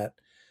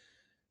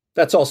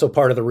that's also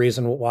part of the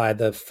reason why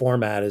the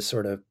format is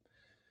sort of,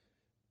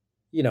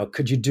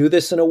 could you do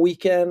this in a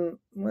weekend?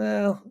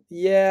 Well,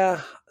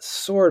 yeah,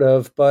 sort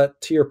of. But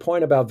to your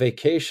point about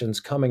vacations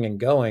coming and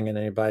going,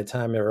 and by the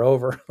time they're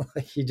over,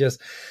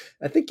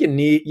 I think you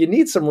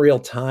need some real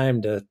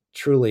time to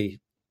truly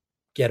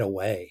get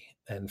away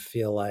and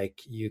feel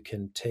like you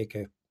can take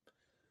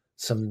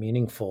some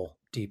meaningful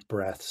deep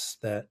breaths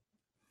that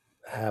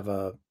have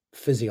a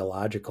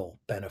physiological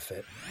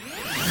benefit.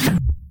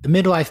 The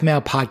Midlife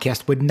Male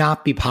podcast would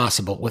not be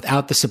possible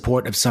without the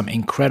support of some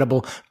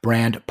incredible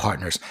brand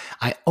partners.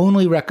 I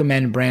only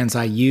recommend brands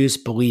I use,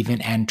 believe in,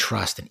 and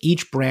trust, and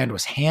each brand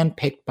was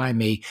handpicked by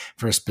me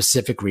for a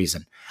specific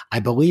reason.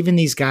 I believe in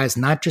these guys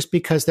not just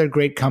because they're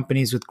great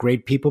companies with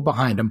great people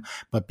behind them,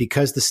 but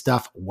because the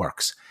stuff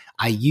works.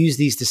 I use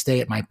these to stay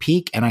at my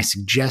peak, and I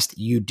suggest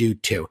you do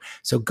too.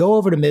 So go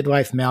over to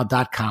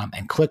midlifemale.com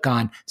and click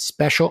on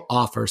special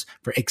offers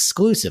for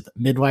exclusive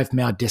Midlife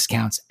Male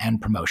discounts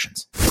and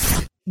promotions.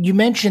 You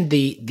mentioned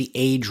the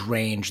age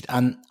range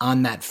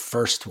on that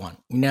first one.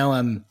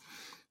 And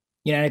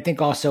I think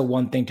also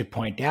one thing to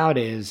point out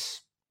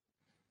is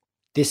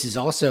this is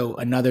also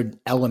another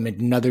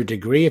element, another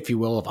degree, if you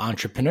will, of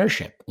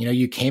entrepreneurship.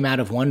 You came out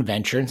of one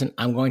venture and said,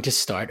 I'm going to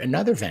start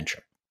another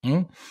venture.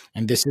 And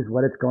this is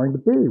what it's going to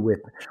be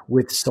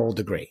with Soul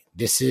Degree.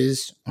 This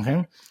is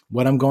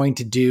what I'm going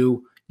to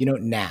do,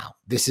 now.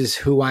 This is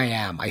who I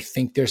am. I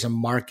think there's a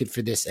market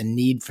for this, a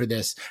need for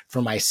this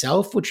for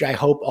myself, which I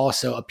hope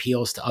also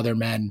appeals to other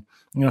men,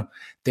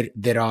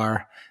 that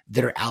are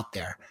out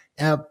there.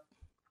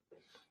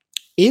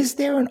 Is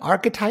there an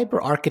archetype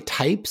or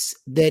archetypes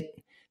that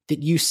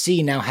you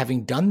see now,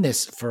 having done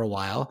this for a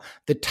while,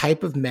 the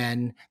type of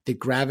men that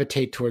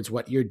gravitate towards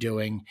what you're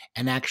doing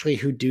and actually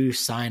who do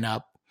sign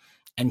up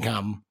and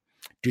come?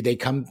 Do they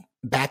come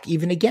back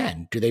even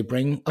again? Do they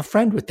bring a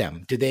friend with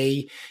them? Do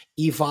they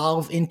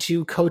evolve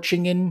into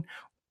coaching and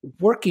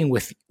working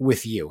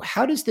with you?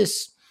 How does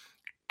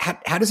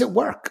it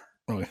work?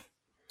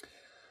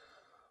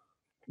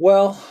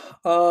 Well,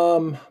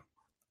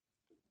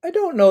 I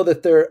don't know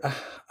that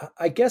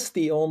I guess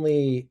the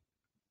only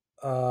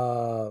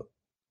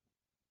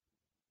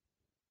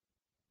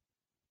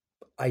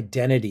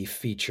identity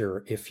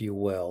feature, if you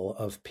will,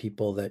 of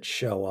people that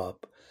show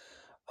up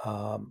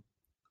um,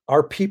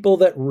 are people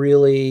that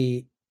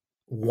really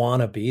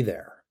want to be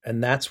there.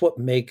 And that's what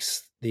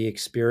makes the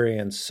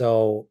experience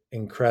so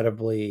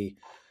incredibly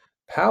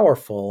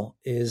powerful,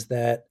 is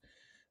that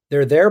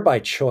they're there by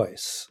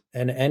choice.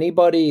 And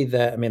anybody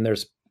that, I mean,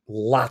 there's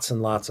lots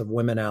and lots of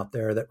women out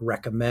there that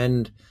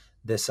recommend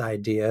this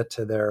idea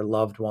to their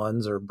loved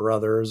ones or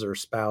brothers or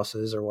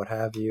spouses or what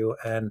have you.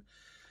 And,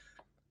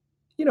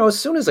 as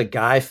soon as a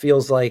guy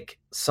feels like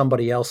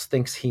somebody else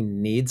thinks he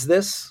needs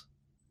this,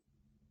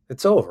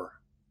 it's over.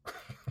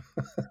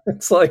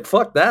 It's like,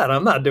 fuck that.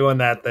 I'm not doing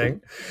that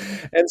thing.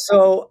 And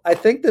so I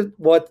think that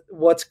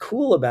what's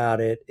cool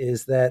about it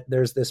is that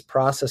there's this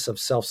process of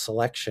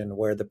self-selection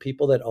where the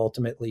people that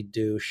ultimately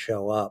do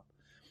show up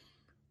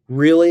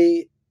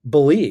really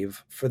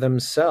believe for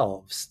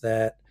themselves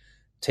that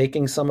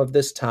taking some of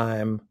this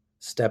time,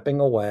 stepping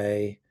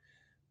away,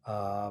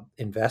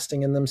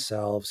 investing in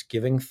themselves,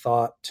 giving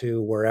thought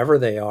to wherever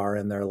they are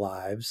in their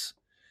lives,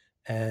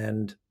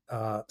 and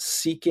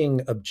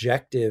seeking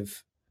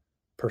objective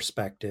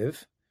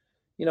perspective.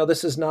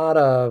 This is not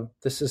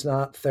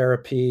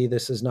therapy.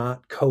 This is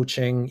not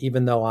coaching.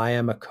 Even though I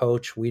am a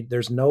coach,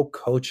 there's no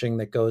coaching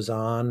that goes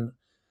on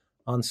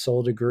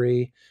Soul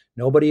Degree.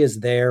 Nobody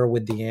is there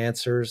with the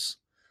answers.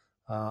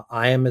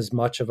 I am as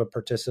much of a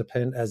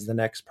participant as the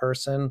next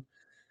person.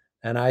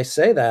 And I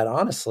say that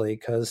honestly,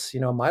 because,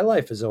 my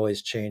life is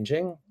always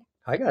changing.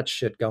 I got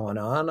shit going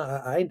on.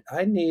 I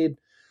need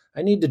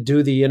to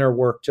do the inner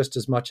work just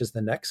as much as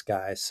the next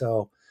guy.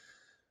 So,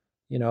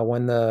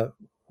 when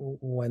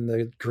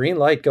the green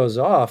light goes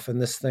off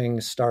and this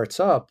thing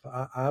starts up,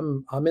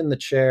 I'm in the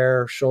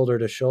chair shoulder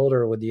to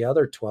shoulder with the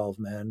other 12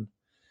 men.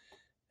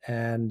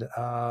 And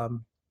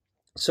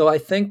so I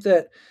think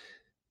that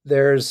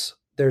there's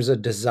a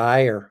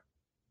desire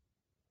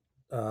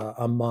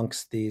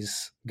amongst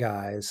these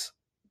guys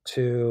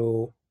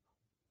to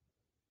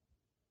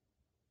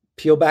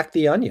peel back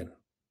the onion,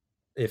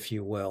 if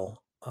you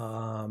will,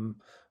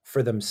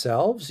 for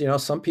themselves.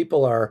 Some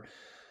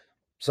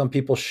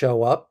people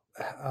show up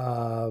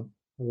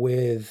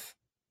with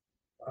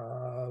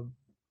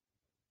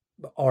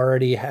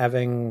already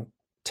having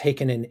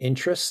taken an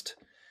interest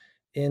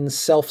in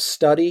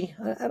self-study.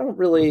 I don't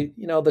really,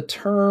 the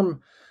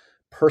term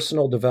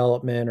personal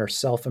development or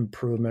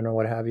self-improvement or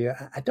what have you,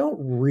 I don't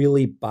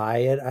really buy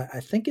it. I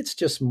think it's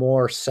just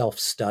more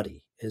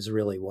self-study is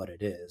really what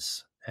it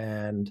is.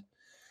 And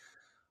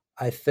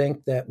I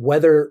think that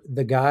whether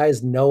the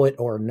guys know it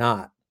or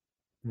not,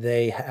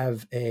 they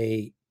have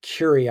a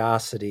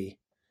curiosity,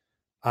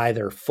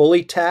 either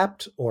fully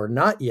tapped or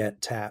not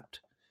yet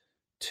tapped,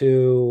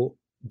 to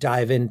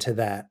dive into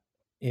that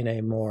in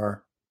a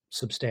more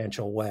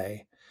substantial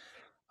way.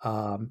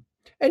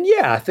 And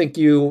yeah, I think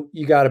you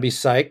got to be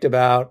psyched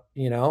about,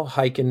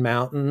 hiking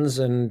mountains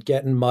and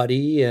getting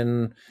muddy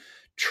and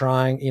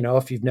trying,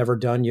 if you've never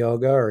done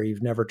yoga or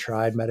you've never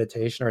tried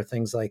meditation or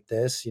things like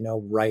this,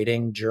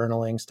 writing,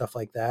 journaling, stuff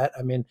like that.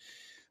 I mean,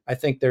 I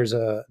think there's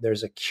a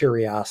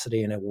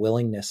curiosity and a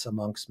willingness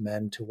amongst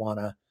men to want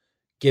to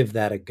give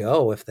that a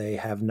go if they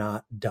have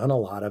not done a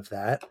lot of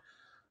that.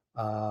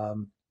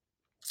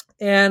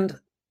 And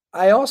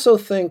I also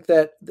think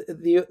that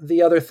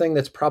the other thing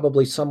that's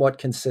probably somewhat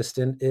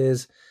consistent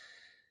is,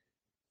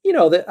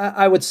 that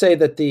I would say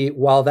that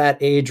while that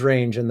age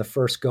range in the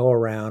first go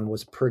around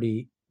was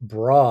pretty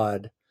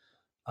broad,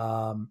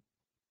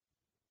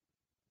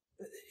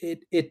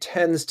 it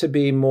tends to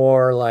be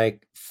more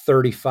like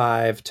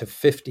 35 to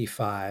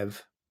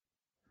 55.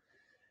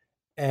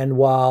 And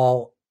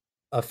while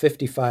a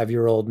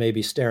 55-year-old may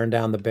be staring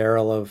down the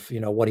barrel of,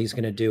 what he's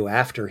going to do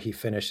after he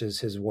finishes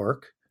his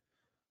work,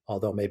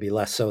 although maybe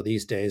less so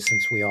these days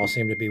since we all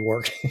seem to be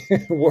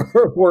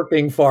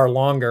working far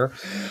longer.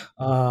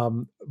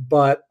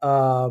 But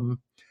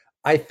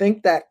I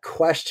think that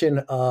question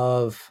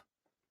of,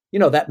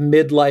 that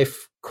midlife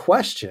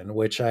question,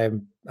 which I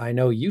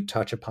know you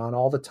touch upon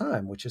all the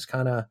time, which is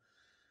kind of,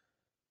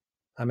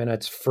 I mean,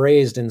 it's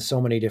phrased in so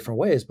many different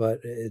ways, but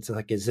it's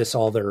like, is this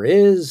all there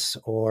is,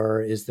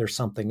 or is there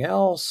something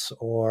else,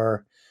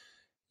 or,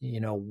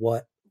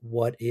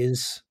 what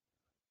is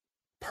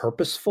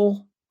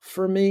purposeful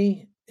for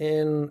me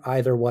in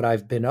either what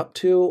I've been up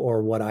to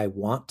or what I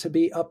want to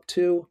be up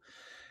to.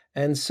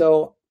 And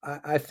so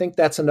I think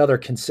that's another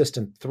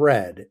consistent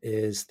thread,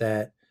 is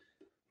that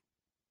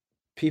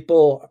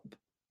the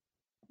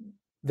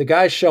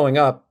guys showing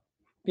up,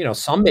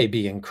 some may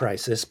be in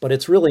crisis, but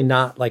it's really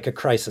not like a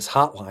crisis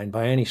hotline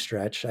by any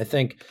stretch. I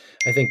think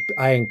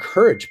I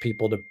encourage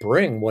people to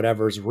bring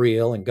whatever's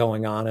real and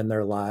going on in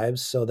their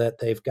lives so that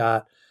they've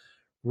got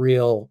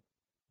real,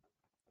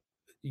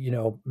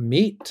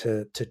 meat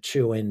to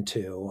chew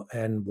into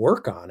and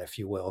work on, if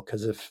you will.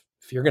 Because if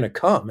you're going to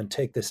come and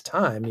take this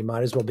time, you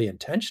might as well be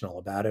intentional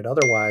about it.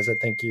 Otherwise, I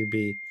think you'd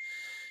be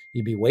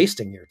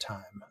wasting your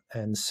time.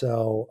 And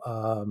so,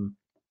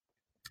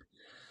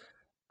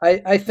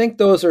 I think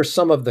those are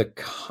some of the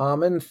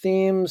common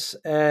themes.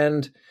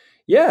 And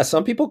yeah,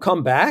 some people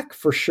come back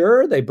for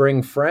sure. They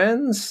bring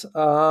friends.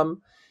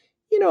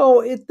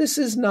 this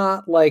is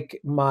not like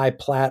my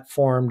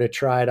platform to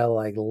try to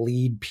like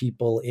lead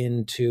people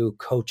into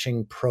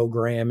coaching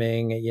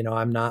programming.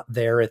 I'm not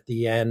there at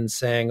the end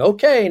saying,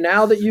 okay,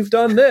 now that you've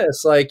done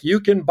this, like you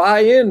can buy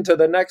into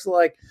the next,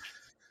 like,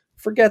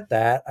 forget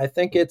that. I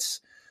think if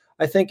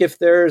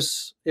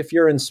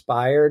you're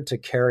inspired to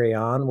carry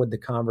on with the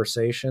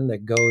conversation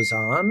that goes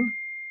on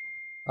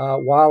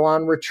while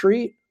on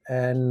retreat,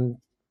 and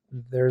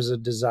there's a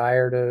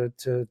desire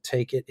to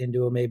take it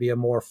into maybe a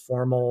more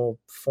formal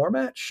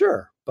format,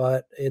 sure,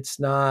 but that's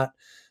not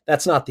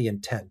the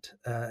intent.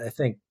 I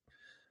think,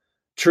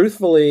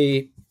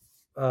 truthfully,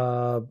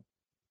 the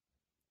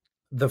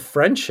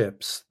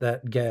friendships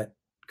that get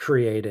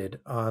created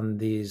on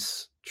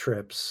these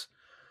trips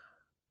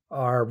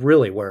are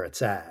really where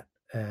it's at,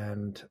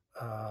 and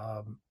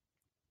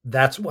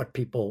that's what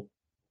people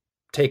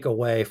take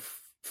away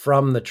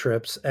from the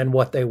trips and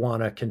what they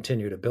want to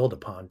continue to build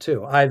upon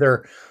too,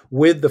 either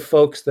with the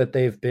folks that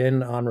they've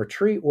been on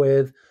retreat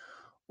with,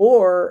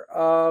 or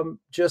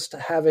just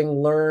having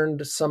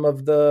learned some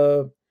of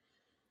the,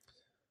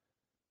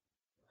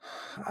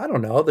 I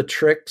don't know, the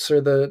tricks, or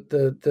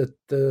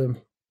the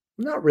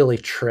not really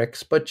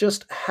tricks, but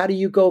just how do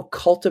you go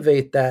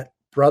cultivate that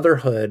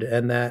brotherhood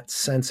and that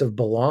sense of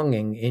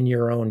belonging in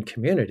your own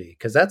community?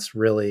 Because that's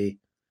where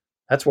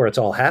it's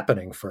all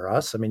happening for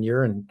us. I mean,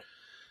 you're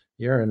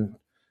in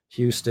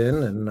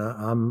Houston, and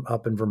I'm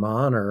up in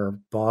Vermont or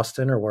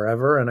Boston or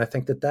wherever. And I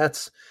think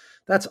that's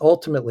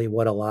ultimately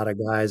what a lot of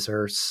guys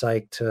are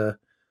psyched to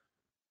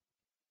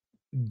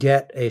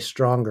get a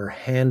stronger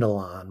handle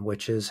on,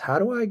 which is how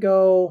do I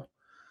go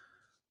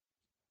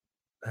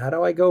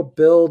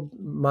build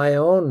my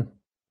own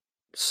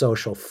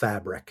social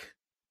fabric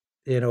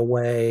in a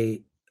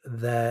way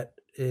that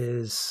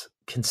is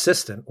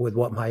consistent with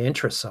what my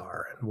interests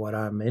are and what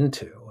I'm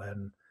into,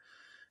 and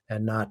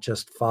not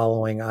just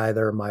following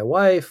either my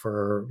wife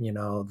or,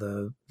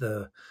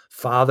 the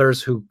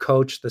fathers who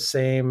coach the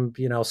same,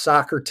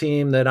 soccer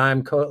team that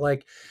I'm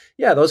like,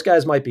 yeah, those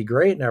guys might be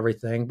great and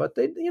everything, but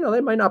they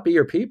might not be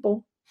your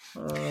people.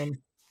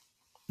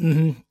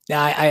 Mm-hmm.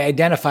 I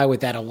identify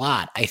with that a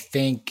lot. I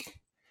think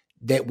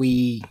that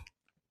we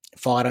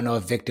fall, I don't know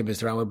if victim is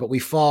the right word, but we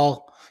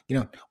fall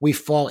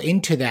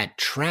into that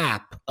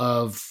trap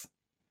of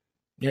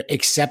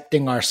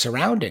accepting our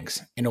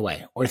surroundings in a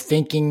way, or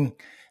thinking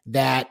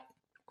that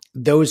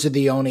those are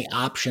the only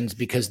options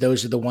because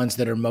those are the ones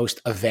that are most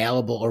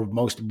available or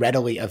most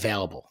readily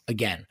available.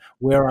 Again,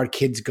 where our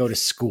kids go to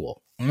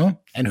school,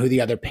 and who the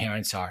other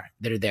parents are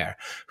that are there,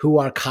 who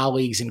our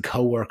colleagues and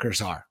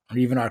coworkers are, or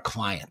even our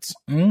clients,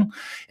 who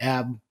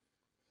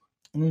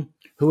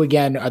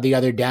again are the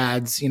other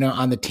dads,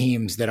 on the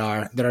teams that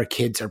our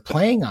kids are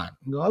playing on.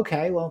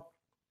 Okay, well,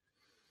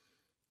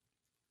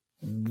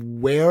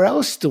 where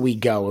else do we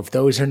go if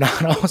those are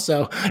not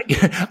also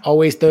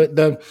always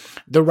the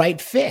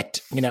right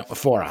fit,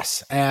 for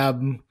us?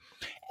 And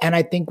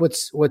I think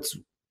what's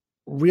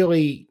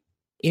really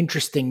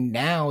interesting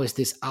now is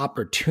this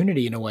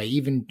opportunity in a way,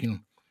 even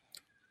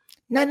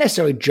not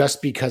necessarily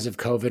just because of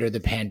COVID or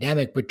the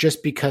pandemic, but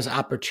just because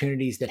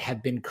opportunities that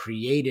have been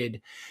created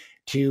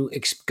to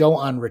go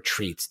on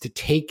retreats, to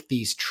take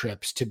these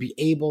trips, to be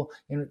able,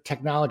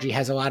 technology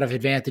has a lot of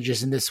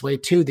advantages in this way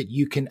too, that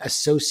you can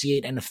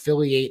associate and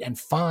affiliate and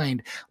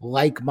find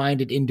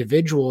like-minded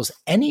individuals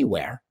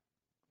anywhere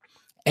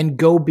and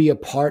go be a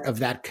part of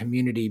that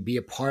community, be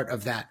a part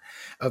of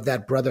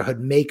that brotherhood,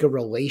 make a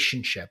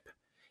relationship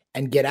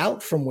and get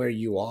out from where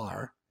you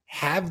are,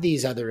 have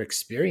these other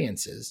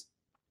experiences,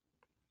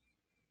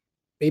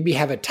 maybe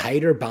have a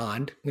tighter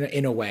bond,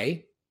 in a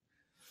way,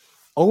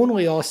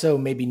 only also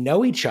maybe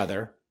know each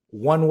other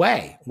one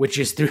way, which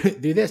is through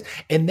this,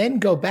 and then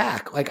go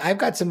back. Like I've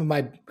got some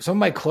of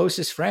my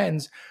closest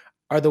friends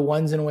are the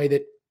ones in a way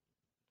that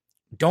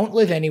don't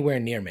live anywhere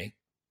near me.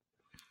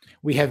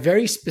 We have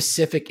very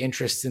specific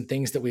interests in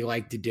things that we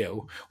like to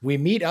do. We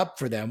meet up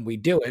for them. We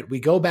do it. We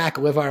go back,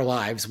 live our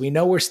lives. We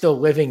know we're still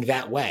living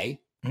that way.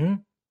 Mm-hmm.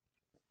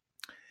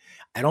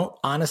 I don't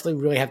honestly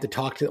really have to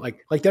talk to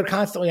like they're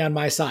constantly on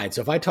my side.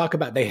 So if I talk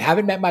about, they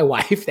haven't met my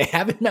wife, they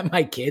haven't met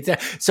my kids.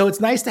 So it's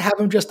nice to have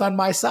them just on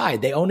my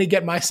side. They only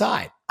get my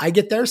side. I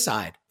get their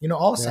side,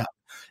 also.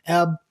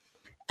 Yeah.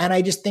 And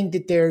I just think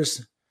that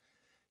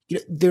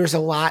there's a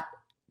lot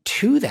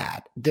to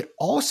that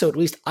also, at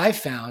least I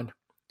found,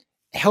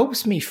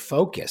 helps me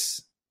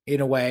focus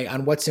in a way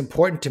on what's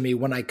important to me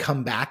when I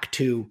come back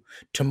to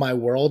my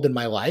world and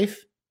my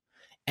life,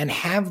 and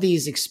have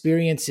these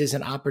experiences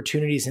and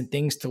opportunities and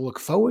things to look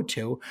forward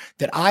to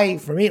that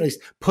for me at least,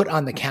 put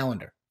on the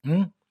calendar.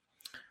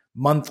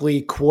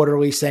 Monthly,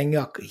 quarterly, saying,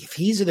 look,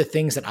 these are the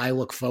things that I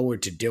look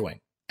forward to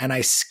doing. And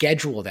I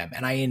schedule them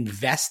and I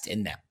invest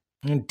in them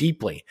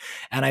deeply.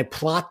 And I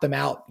plot them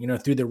out,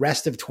 through the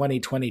rest of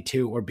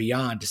 2022 or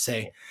beyond to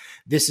say,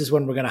 this is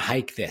when we're going to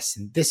hike this.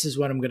 And this is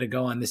when I'm going to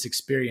go on this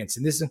experience.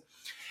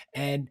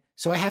 And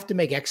so I have to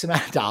make X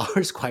amount of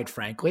dollars, quite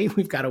frankly.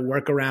 We've got to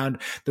work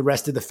around the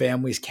rest of the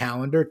family's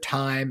calendar,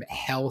 time,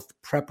 health,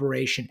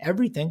 preparation,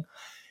 everything.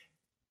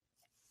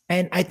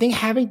 And I think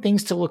having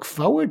things to look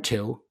forward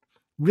to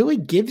really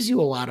gives you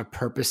a lot of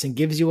purpose and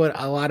gives you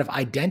a lot of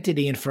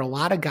identity. And for a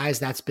lot of guys,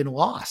 that's been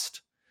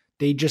lost.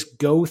 They just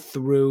go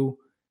through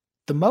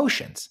the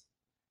motions.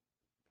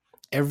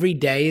 Every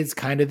day is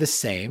kind of the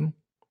same.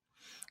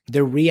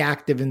 They're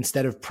reactive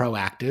instead of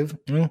proactive.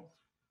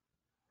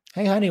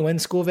 Hey, honey,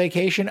 when's school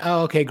vacation?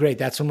 Oh, okay, great.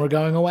 That's when we're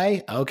going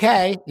away.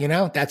 Okay.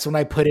 That's when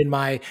I put in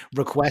my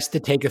request to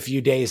take a few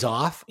days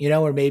off,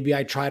 or maybe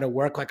I try to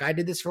work like I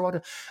did this for a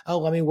while. Oh,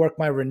 let me work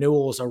my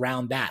renewals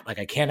around that. Like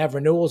I can't have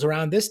renewals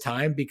around this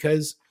time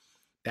because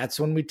that's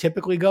when we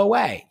typically go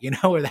away,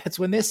 or that's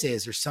when this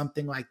is, or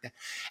something like that.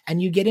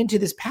 And you get into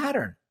this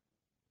pattern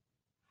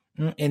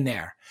in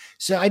there.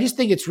 So I just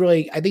think I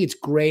think it's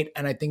great.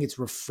 And I think it's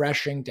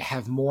refreshing to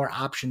have more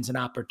options and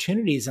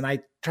opportunities. And I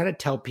try to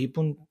tell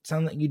people, and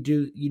sound like you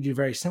do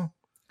very similar.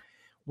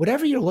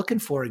 Whatever you're looking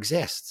for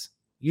exists.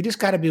 You just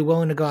got to be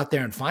willing to go out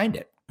there and find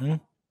it and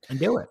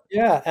do it.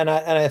 Yeah. And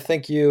I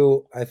think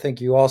you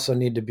also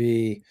need to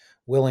be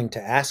willing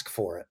to ask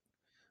for it,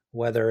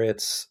 whether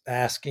it's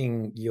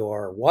asking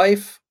your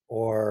wife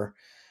or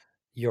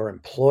your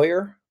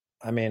employer.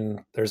 I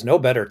mean, there's no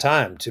better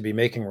time to be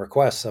making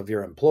requests of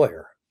your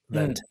employer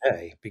than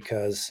today,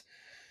 because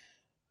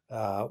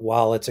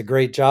while it's a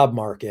great job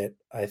market,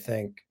 I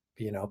think,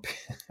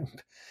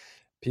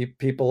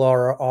 people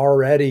are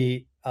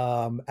already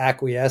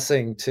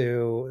acquiescing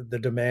to the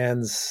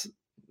demands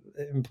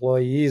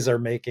employees are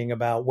making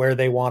about where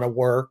they want to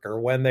work or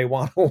when they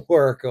want to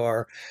work,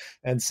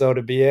 and so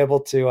to be able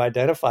to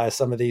identify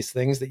some of these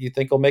things that you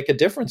think will make a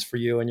difference for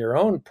you in your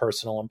own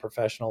personal and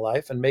professional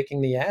life and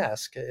making the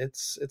ask,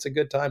 it's a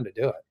good time to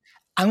do it.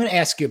 I'm going to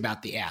ask you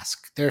about the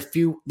ask. There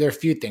are a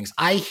few things.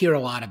 I hear a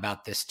lot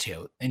about this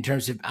too, in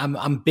terms of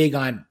I'm big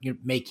on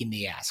making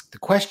the ask. The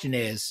question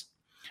is,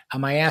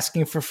 am I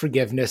asking for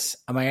forgiveness?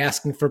 Am I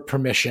asking for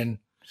permission?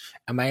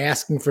 Am I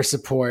asking for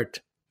support?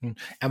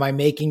 Am I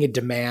making a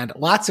demand?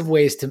 Lots of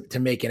ways to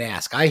make an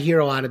ask. I hear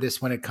a lot of this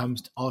when it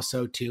comes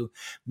also to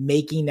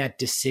making that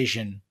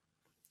decision,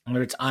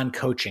 whether it's on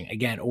coaching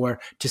again, or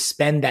to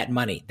spend that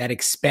money, that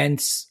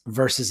expense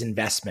versus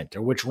investment,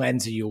 or which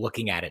lens are you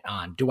looking at it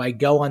on? Do I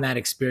go on that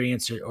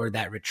experience or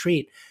that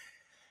retreat?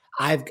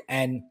 I've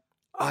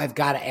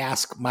got to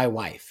ask my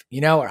wife,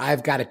 or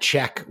I've got to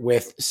check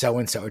with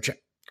so-and-so.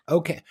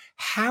 Okay.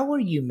 How are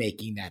you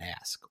making that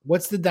ask?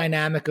 What's the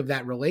dynamic of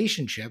that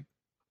relationship?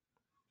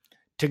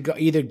 To go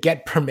either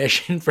get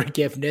permission,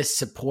 forgiveness,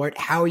 support,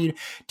 how are you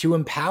to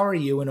empower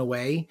you in a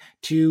way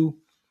to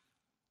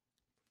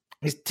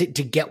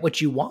get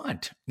what you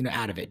want,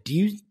 out of it.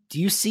 Do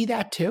you see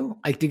that too?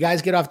 Like, do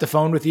guys get off the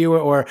phone with you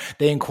or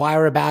they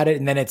inquire about it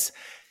and then it's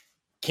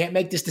can't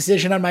make this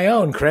decision on my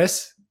own,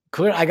 Chris?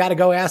 Clear. I got to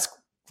go ask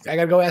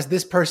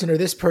this person or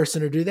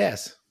do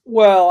this.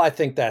 Well, I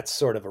think that's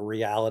sort of a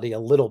reality a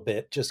little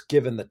bit, just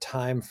given the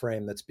time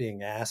frame that's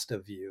being asked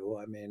of you.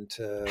 I mean,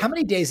 how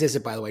many days is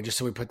it, by the way, just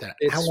so we put that?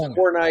 It's how long?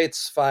 4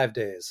 nights, 5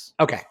 days.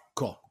 Okay,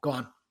 cool.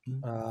 Go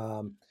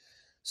on.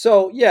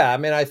 So yeah, I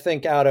mean, I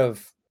think out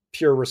of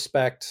pure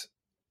respect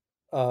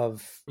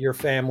of your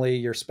family,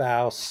 your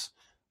spouse,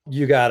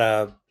 you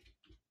gotta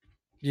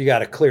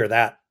clear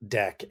that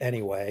deck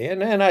anyway.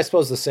 And I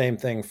suppose the same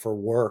thing for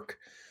work.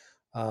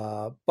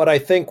 But I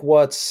think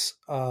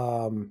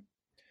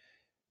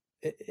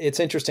it's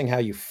interesting how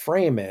you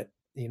frame it,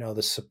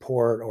 the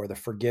support or the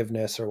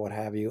forgiveness or what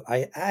have you.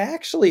 I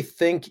actually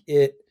think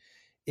it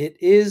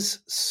is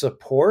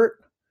support,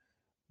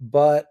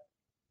 but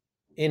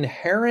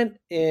inherent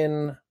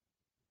in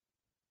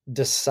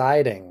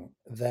deciding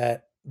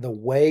that the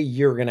way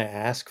you're going to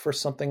ask for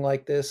something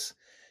like this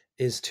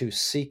is to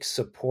seek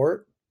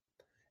support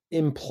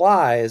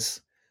implies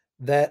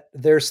that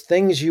there's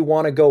things you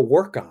want to go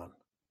work on.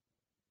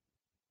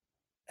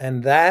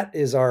 And that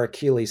is our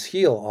Achilles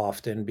heel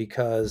often,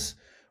 because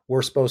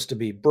we're supposed to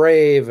be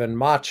brave and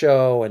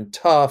macho and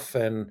tough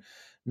and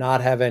not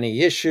have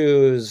any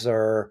issues,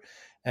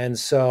 and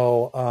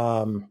so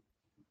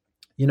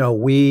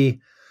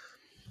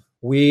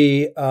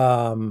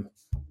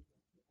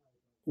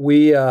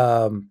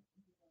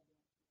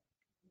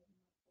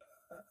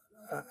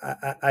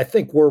I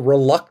think we're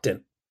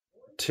reluctant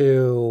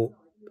to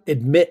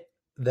admit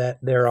that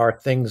there are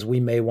things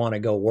we may want to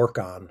go work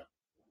on,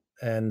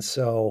 and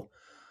so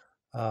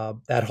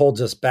that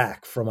holds us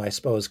back from, I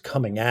suppose,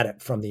 coming at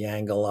it from the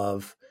angle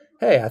of,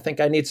 hey, I think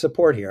I need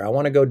support here. I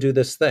want to go do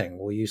this thing.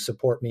 Will you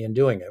support me in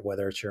doing it,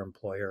 whether it's your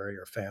employer or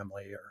your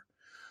family or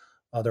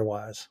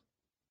otherwise?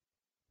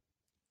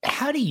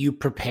 How do you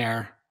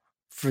prepare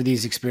for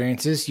these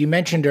experiences? You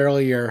mentioned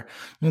earlier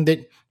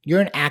that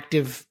you're an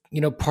active,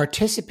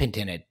 participant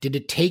in it. Did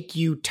it take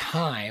you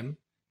time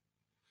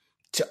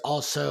to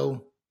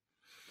also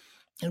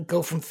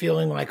go from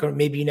feeling like, or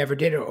maybe you never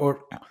did,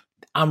 or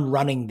I'm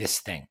running this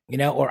thing,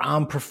 or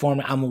I'm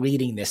performing, I'm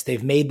leading this.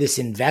 They've made this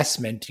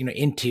investment,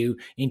 into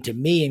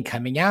me and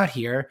coming out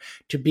here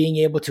to being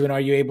able to, and are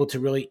you able to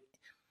really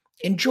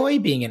enjoy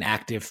being an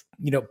active,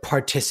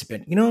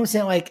 participant? You know what I'm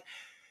saying? Like,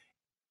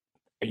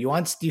 do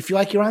you feel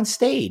like you're on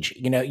stage,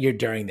 you're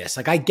during this?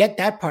 Like, I get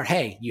that part.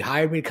 Hey, you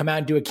hired me to come out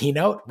and do a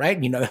keynote,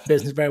 right? You know the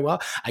business very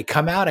well. I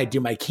come out, I do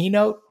my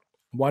keynote.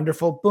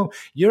 Wonderful. Boom.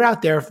 You're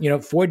out there,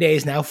 4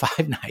 days now,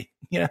 5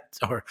 nights,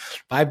 or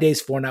 5 days,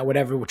 4 nights,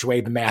 whatever, which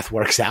way the math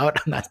works out.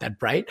 I'm not that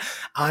bright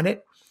on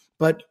it,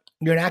 but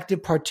you're an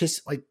active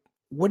participant. Like,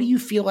 what do you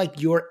feel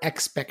like your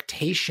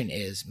expectation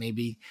is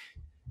maybe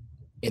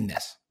in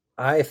this?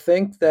 I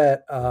think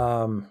that,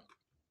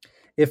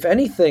 if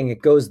anything,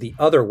 it goes the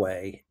other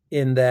way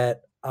in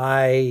that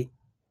I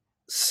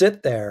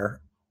sit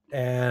there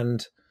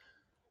and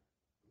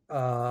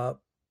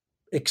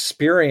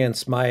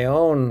experience my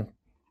own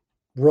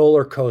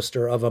roller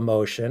coaster of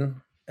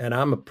emotion. And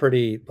I'm a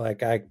pretty,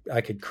 like, I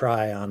could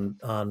cry on,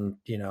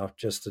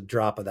 just a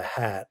drop of the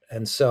hat.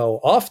 And so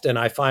often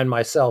I find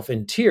myself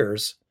in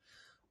tears,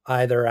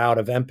 either out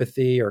of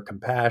empathy or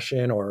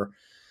compassion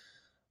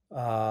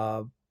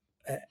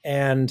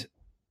and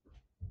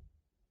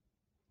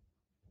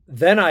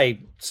then I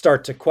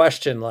start to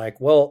question, like,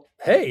 well,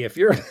 hey, if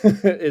you're,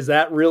 is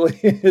that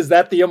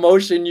the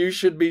emotion you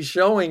should be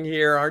showing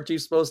here? Aren't you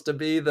supposed to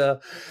be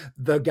the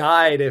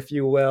guide, if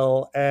you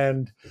will?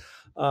 And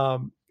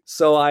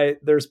so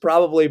there's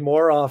probably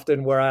more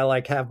often where I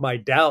like have my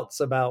doubts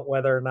about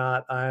whether or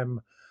not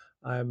I'm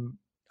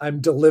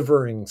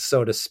delivering,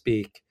 so to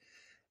speak.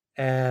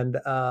 And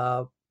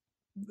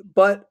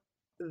but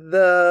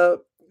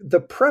the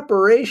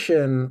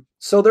preparation,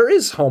 so there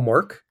is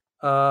homework,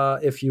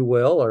 if you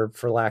will, or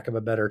for lack of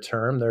a better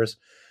term, there's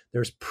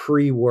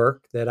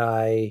pre-work that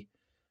I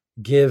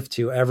give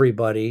to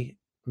everybody,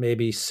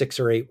 maybe 6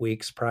 or 8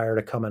 weeks prior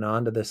to coming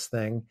on to this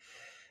thing.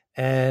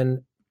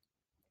 And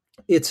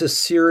it's a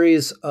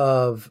series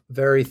of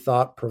very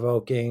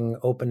thought-provoking,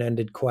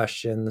 open-ended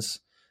questions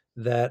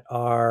that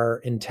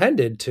are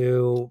intended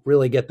to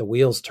really get the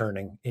wheels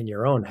turning in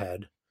your own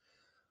head.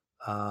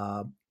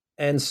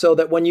 And so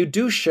that when you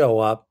do show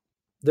up,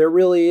 there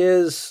really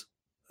is,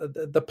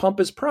 the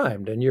pump is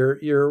primed, and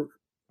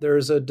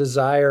there's a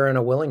desire and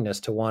a willingness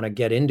to want to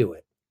get into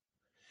it.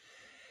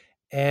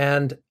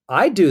 And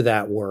I do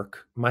that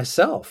work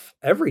myself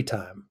every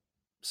time.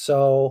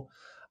 So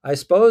I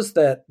suppose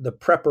that the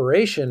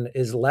preparation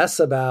is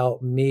less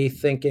about me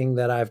thinking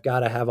that I've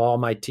got to have all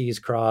my T's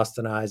crossed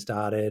and I's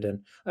dotted.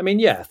 And I mean,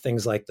 yeah,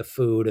 things like the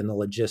food and the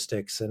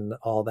logistics and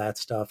all that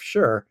stuff.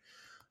 Sure.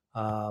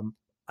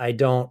 I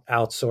don't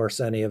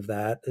outsource any of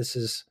that. This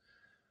is,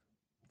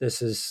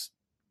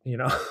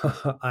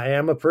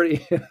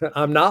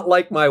 I'm not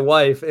like my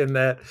wife in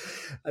that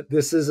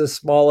this is a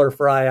smaller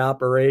fry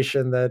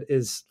operation that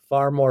is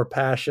far more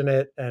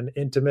passionate and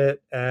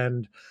intimate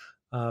and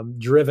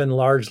driven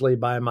largely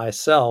by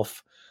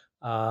myself.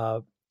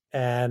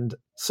 And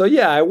so,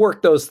 yeah, I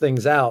work those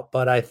things out,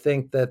 but I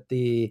think that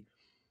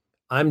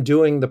I'm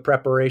doing the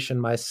preparation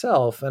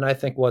myself. And I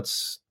think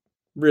what's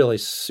really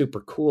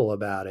super cool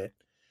about it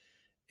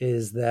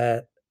is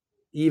that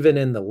even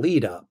in the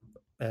lead up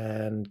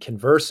and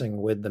conversing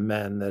with the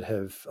men that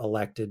have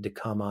elected to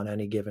come on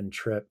any given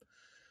trip,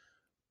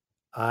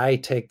 I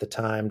take the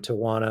time to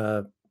want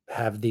to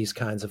have these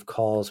kinds of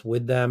calls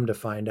with them to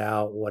find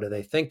out, what are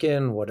they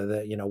thinking? What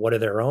are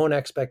their own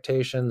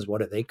expectations?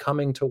 What are they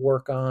coming to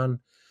work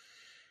on?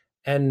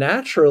 And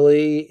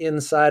naturally,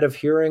 inside of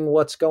hearing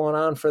what's going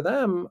on for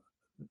them,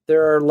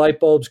 there are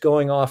light bulbs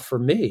going off for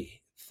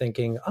me,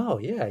 thinking, oh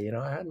yeah,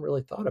 I hadn't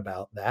really thought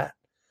about that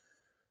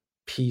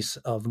piece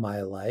of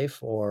my life,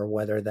 or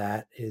whether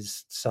that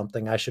is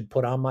something I should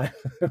put on my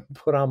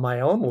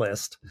own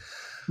list.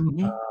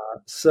 Mm-hmm.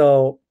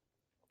 So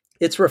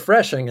it's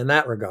refreshing in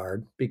that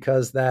regard,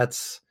 because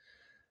that's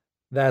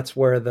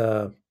where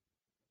the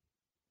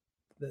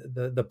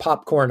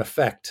popcorn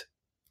effect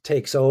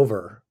takes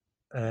over,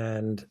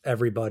 and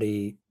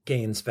everybody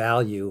gains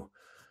value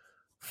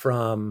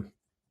from,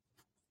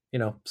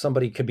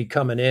 somebody could be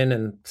coming in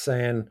and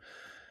saying,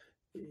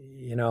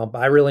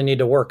 I really need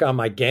to work on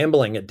my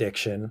gambling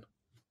addiction.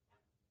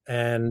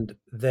 And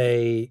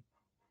they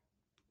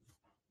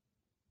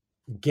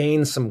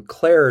gain some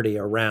clarity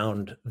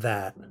around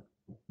that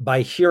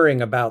by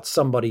hearing about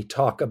somebody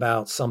talk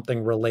about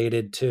something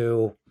related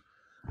to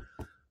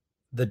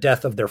the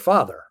death of their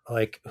father.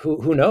 Like,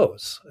 who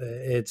knows?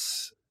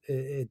 It's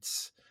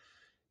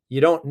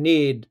you don't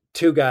need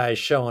two guys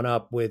showing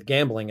up with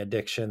gambling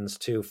addictions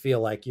to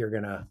feel like you're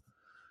gonna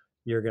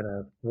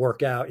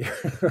work out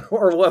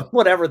or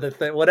whatever the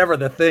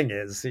thing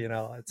is.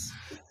 It's.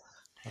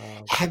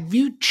 Have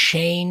you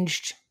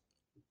changed,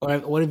 or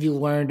what have you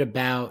learned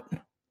about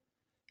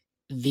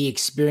the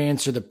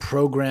experience or the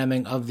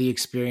programming of the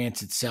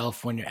experience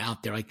itself when you're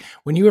out there? Like,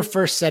 when you were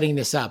first setting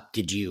this up,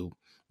 did you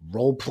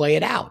role play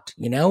it out?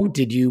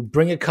 Did you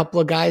bring a couple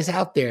of guys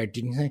out there?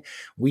 Did you say,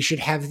 we should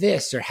have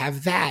this or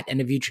have that?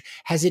 And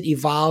has it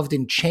evolved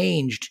and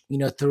changed,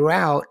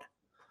 throughout?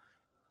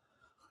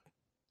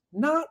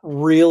 Not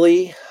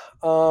really.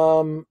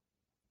 It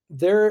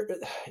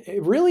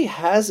really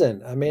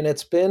hasn't. I mean,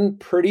 it's been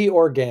pretty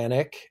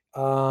organic.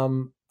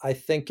 I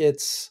think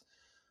it's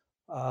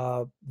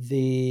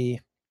the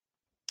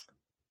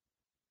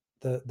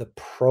the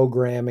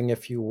programming,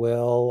 if you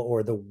will,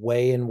 or the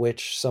way in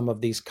which some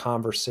of these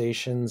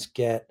conversations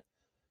get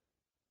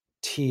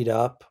teed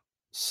up.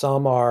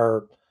 Some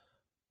are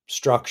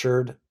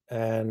structured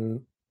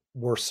and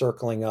we're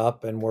circling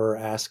up and we're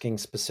asking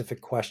specific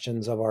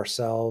questions of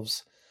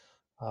ourselves.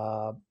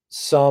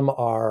 Some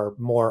are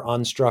more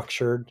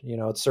unstructured.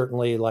 It's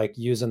certainly like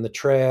using the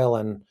trail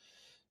and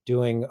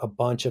doing a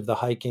bunch of the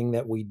hiking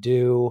that we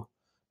do.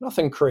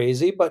 Nothing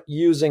crazy, but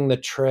using the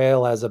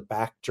trail as a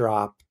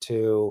backdrop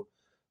to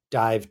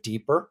dive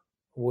deeper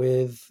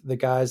with the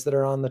guys that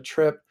are on the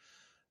trip.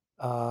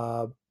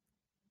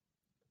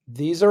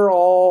 These are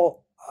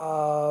all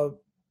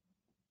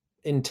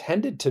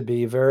intended to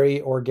be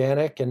very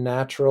organic and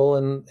natural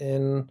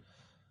in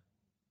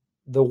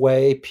the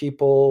way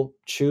people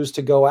choose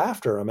to go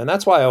after them. And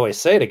that's why I always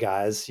say to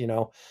guys,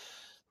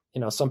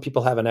 some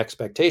people have an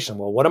expectation.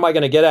 Well, what am I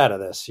going to get out of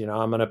this?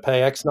 I'm going to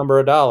pay X number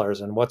of dollars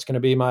and what's going to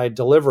be my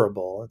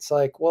deliverable? It's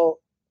like, well,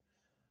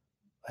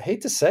 I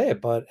hate to say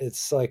it, but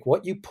it's like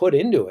what you put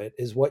into it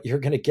is what you're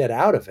going to get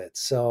out of it.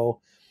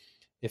 So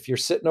if you're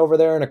sitting over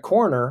there in a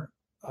corner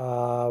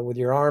with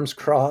your arms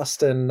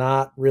crossed and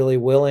not really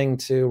willing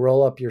to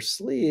roll up your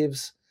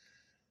sleeves,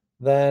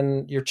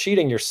 then you're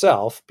cheating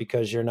yourself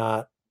because you're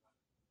not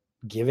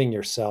giving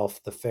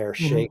yourself the fair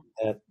shake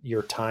that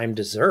your time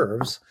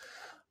deserves.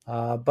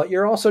 But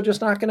you're also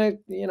just not going to,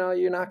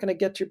 you're not going to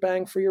get your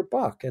bang for your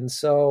buck. And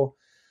so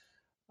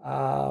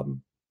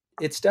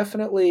it's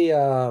definitely,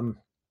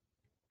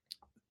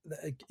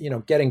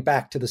 getting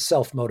back to the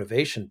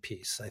self-motivation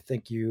piece. I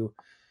think you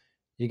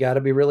got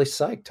to be really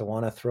psyched to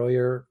want to throw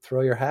your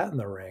hat in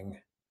the ring.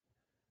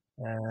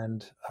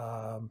 And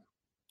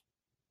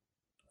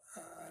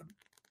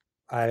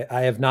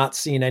I have not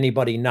seen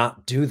anybody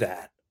not do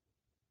that.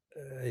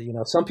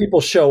 Some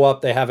people show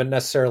up, they haven't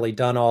necessarily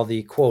done all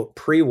the quote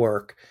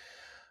pre-work,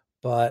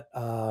 but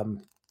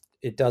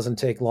it doesn't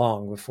take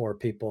long before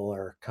people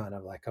are kind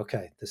of like,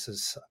 okay,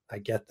 I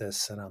get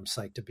this and I'm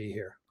psyched to be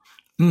here.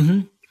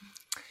 Mm-hmm.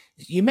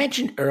 You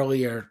mentioned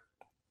earlier,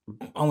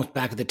 almost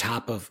back at the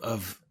top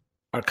of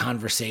our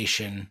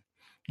conversation,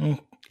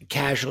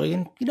 casually,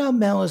 and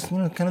Mel is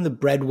kind of the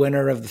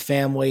breadwinner of the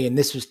family, and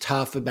this was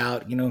tough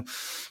about doing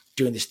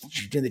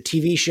the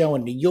TV show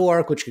in New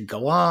York, which could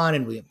go on,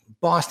 and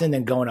Boston,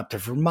 then going up to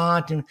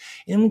Vermont, and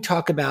we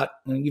talk about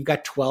you've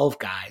got 12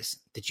 guys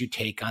that you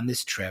take on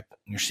this trip,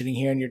 and you're sitting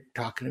here and you're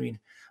talking to me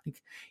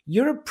like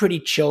you're a pretty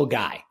chill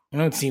guy.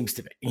 It seems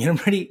to be.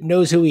 Pretty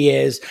knows who he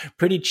is.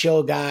 Pretty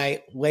chill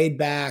guy, laid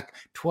back.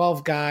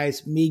 12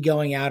 guys, me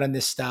going out on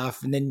this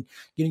stuff, and then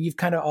you've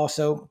kind of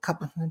also a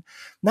couple.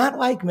 Not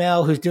like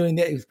Mel, who's doing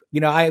that.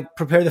 I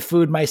prepare the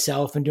food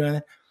myself and doing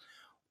that.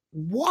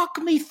 Walk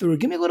me through.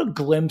 Give me a little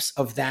glimpse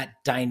of that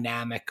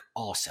dynamic.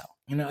 Also,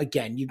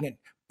 again, you get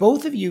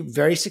both of you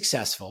very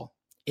successful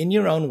in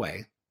your own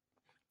way.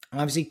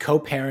 Obviously,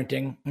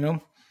 co-parenting.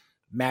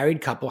 Married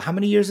couple. How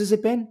many years has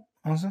it been?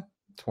 Also,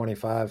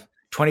 25.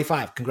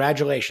 25.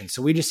 Congratulations.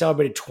 So we just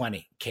celebrated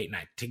 20, Kate and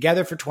I,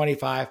 together for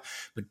 25,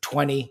 but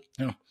 20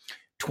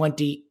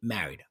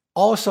 married.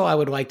 Also, I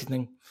would like to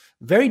think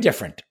very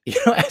different,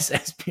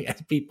 as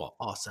people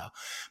also.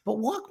 But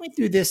walk me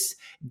through this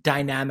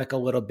dynamic a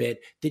little bit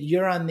that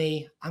you're on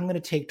I'm going to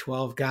take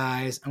 12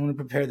 guys, I'm going to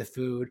prepare the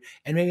food,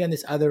 and maybe on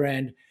this other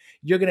end,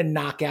 you're going to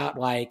knock out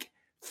like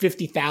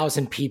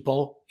 50,000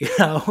 people,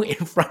 in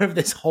front of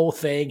this whole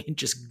thing and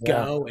just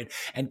go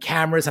and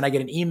cameras. And I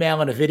get an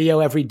email and a video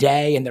every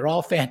day and they're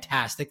all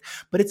fantastic,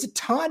 but it's a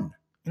ton,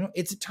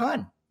 it's a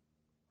ton.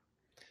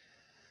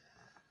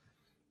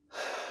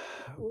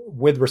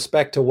 With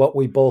respect to what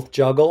we both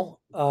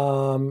juggle,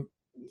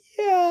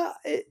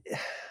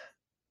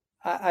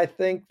 I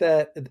think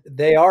that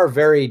they are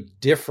very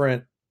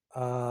different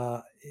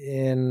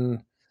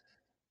in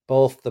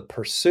both the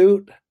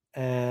pursuit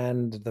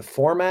and the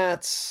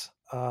formats.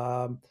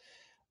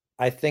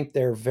 I think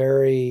they're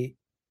very,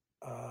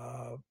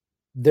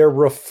 they're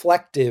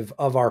reflective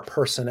of our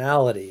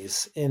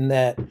personalities in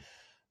that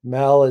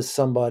Mel is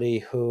somebody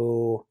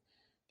who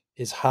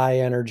is high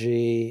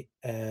energy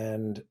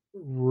and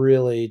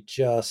really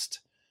just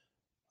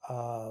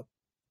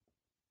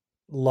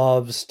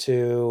loves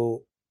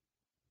to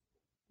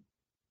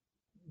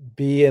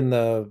be in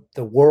the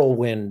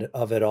whirlwind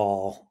of it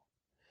all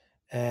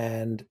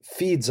and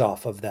feeds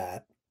off of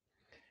that.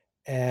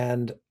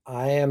 And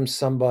I am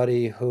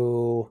somebody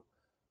who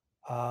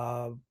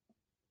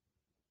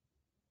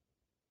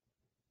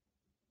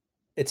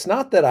it's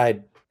not that I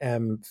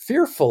am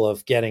fearful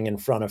of getting in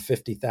front of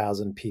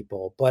 50,000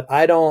 people, but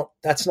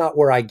that's not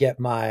where I get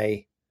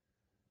I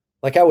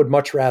would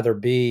much rather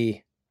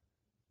be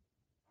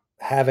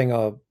having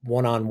a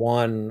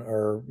one-on-one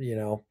or,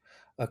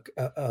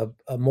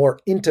 a more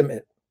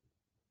intimate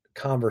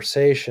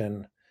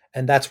conversation.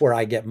 And that's where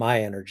I get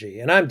my energy.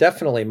 And I'm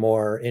definitely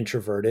more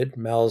introverted.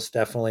 Mel's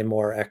definitely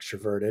more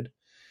extroverted.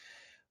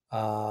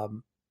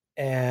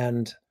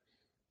 And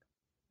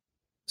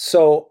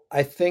so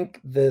I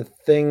think the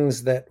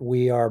things that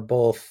we are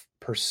both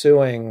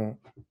pursuing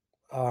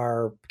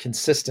are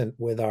consistent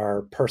with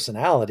our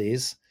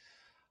personalities.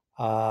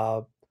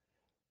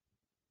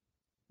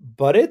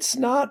 but it's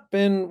not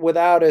been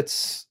without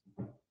its,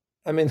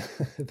 I mean,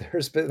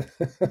 there's been,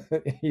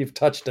 you've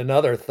touched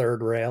another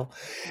third rail.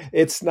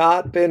 It's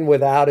not been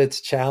without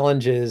its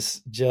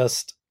challenges,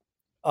 just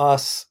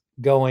us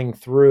going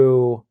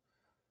through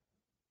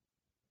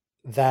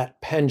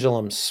that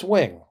pendulum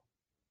swing.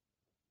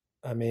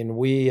 I mean,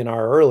 we in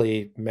our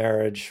early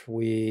marriage,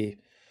 we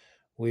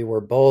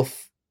were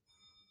both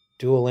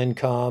dual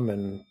income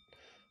and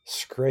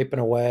scraping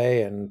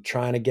away and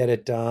trying to get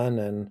it done.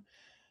 And,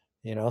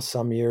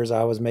 some years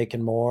I was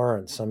making more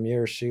and some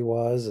years she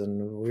was,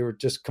 and we were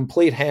just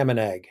complete ham and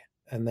egg.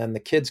 And then the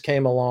kids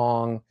came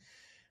along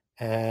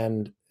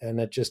and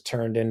it just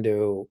turned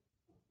into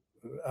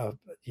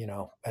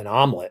an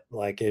omelet.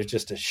 Like, it was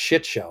just a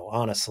shit show,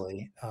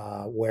 honestly,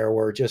 where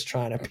we're just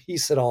trying to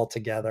piece it all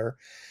together.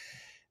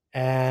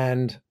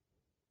 And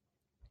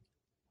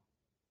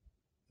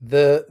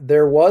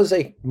there was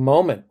a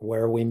moment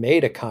where we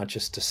made a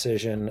conscious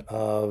decision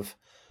of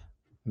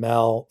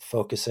Mel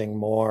focusing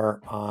more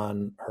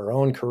on her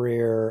own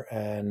career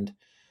and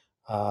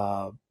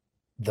the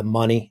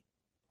money,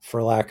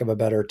 for lack of a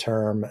better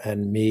term,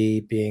 and me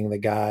being the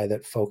guy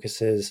that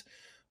focuses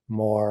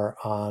more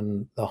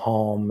on the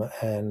home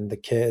and the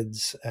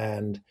kids.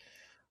 And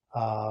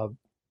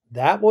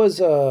that was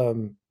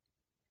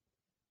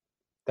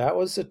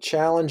a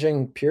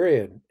challenging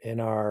period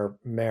in our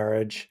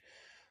marriage,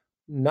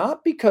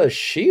 not because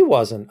she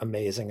wasn't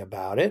amazing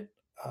about it,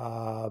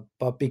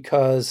 but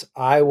because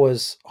I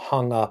was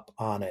hung up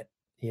on it.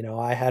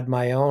 I had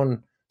my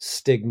own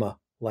stigma,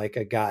 like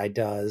a guy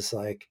does.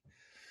 Like,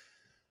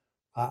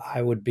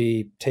 I would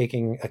be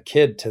taking a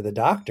kid to the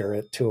doctor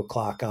at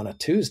 2:00 on a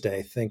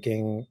Tuesday,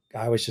 thinking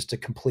I was just a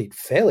complete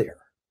failure,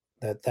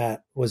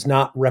 that was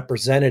not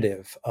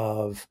representative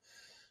of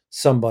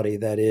somebody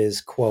that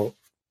is, quote,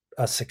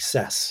 a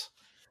success,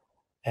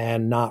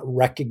 and not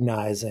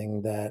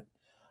recognizing that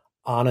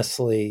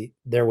honestly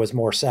there was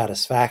more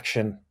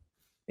satisfaction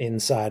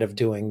inside of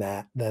doing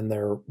that than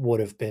there would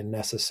have been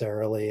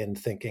necessarily in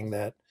thinking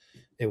that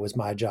it was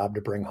my job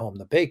to bring home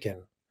the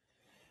bacon.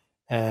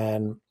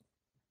 And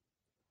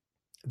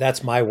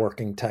that's my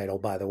working title,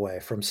 by the way,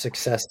 from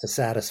success to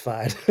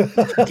satisfied.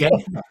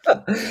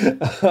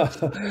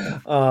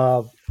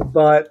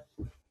 But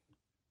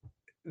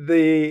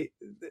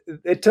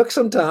it took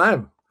some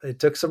time. It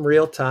took some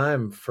real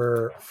time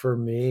for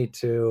me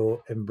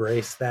to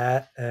embrace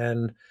that,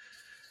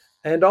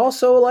 and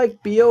also,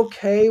 like, be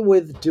okay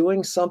with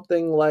doing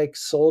something like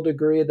Soul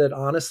Degree that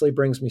honestly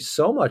brings me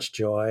so much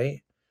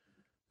joy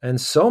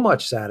and so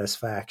much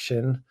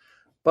satisfaction,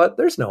 but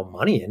there's no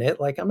money in it.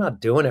 Like, I'm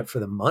not doing it for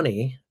the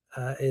money.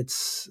 I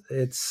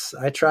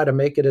try to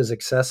make it as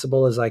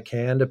accessible as I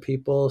can to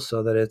people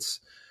so that it's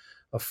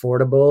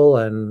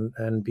affordable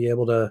and be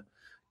able to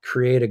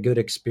create a good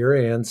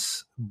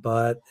experience.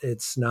 But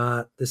this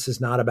is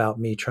not about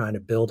me trying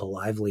to build a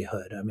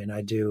livelihood. I mean,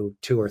 I do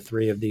 2 or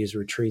 3 of these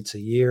retreats a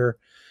year,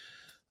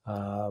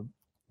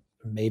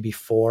 maybe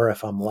 4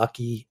 if I'm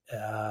lucky.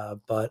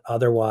 But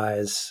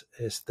otherwise,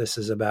 this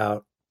is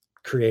about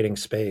creating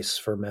space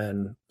for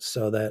men,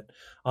 so that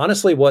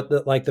honestly,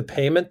 the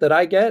payment that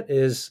I get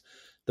is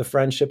the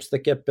friendships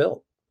that get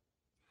built.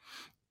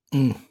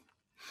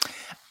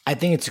 I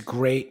think it's a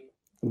great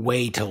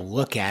way to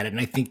look at it. And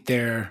I think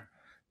there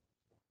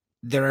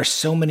are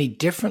so many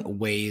different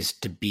ways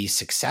to be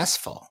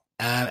successful.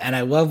 And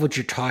I love what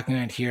you're talking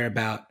about here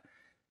about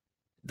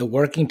the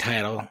working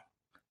title,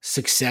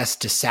 success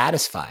to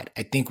satisfied.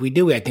 I think we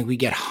do. I think we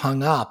get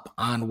hung up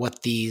on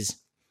what these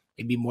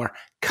maybe more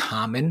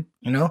common,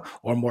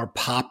 or more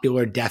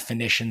popular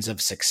definitions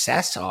of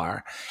success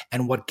are.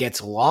 And what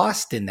gets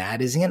lost in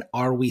that is, again,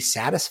 are we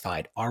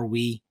satisfied? Are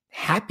we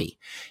happy?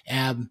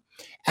 And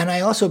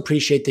I also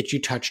appreciate that you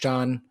touched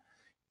on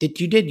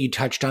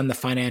the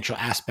financial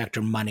aspect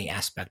or money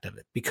aspect of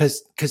it,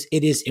 because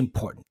it is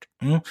important.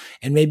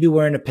 And maybe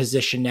we're in a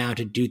position now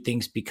to do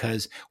things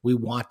because we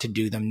want to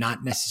do them,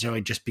 not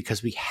necessarily just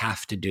because we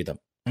have to do them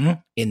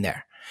in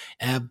there.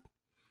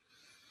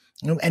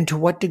 And to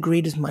what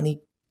degree does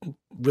money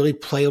really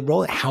play a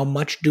role? How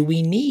much do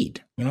we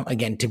need,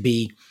 again, to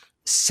be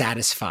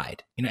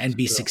satisfied, and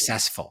be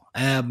successful?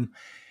 I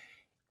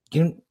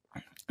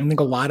think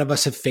a lot of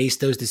us have faced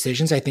those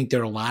decisions. I think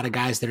there are a lot of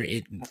guys that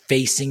are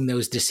facing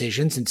those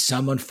decisions, and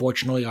some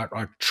unfortunately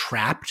are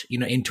trapped,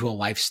 into a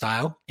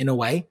lifestyle in a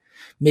way.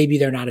 Maybe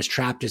they're not as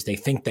trapped as they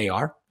think they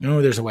are.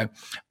 There's a way,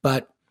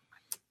 but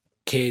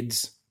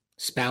kids,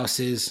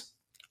 spouses,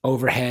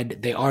 overhead,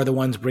 they are the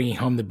ones bringing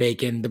home the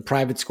bacon, the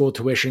private school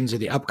tuitions or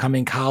the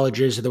upcoming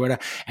colleges or the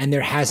whatever, and there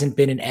hasn't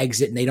been an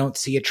exit, and they don't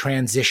see a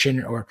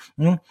transition or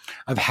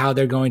of how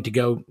they're going to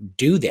go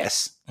do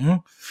this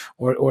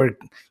or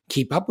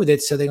keep up with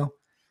it. So they go,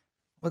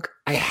 look,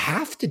 I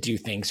have to do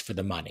things for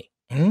the money.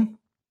 I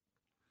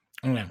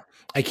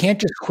can't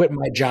just quit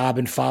my job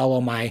and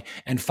follow my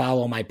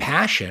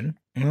passion.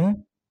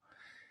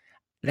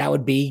 That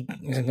would be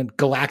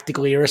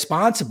galactically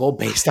irresponsible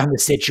based on the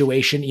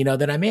situation,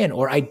 that I'm in.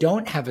 Or I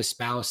don't have a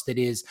spouse that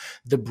is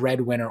the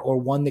breadwinner, or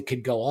one that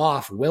could go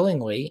off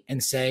willingly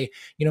and say,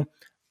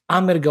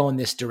 I'm going to go in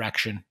this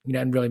direction,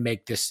 and really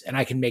make this, and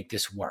I can make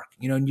this work,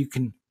 and you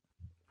can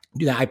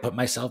do that. I put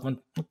myself on,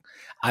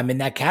 I'm in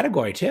that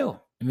category too.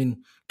 I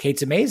mean,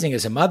 Kate's amazing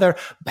as a mother,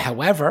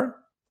 however,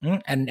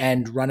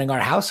 and running our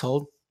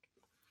household,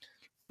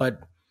 but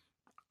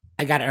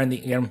I got to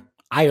earn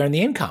I earn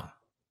the income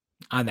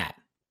on that.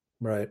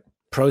 Right.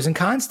 Pros and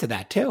cons to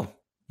that too.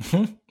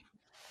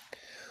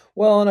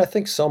 Well, and I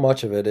think so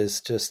much of it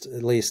is just,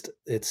 at least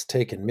it's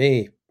taken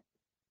me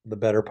the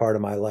better part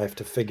of my life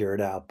to figure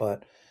it out.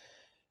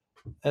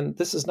 And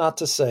this is not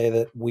to say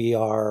that we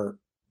are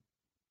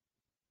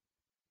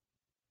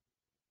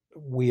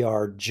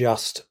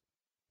just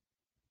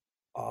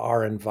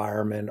our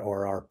environment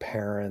or our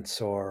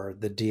parents or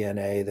the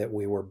DNA that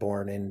we were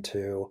born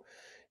into.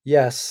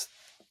 Yes,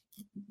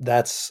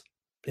 that's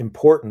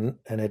important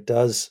and it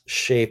does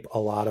shape a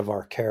lot of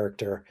our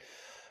character.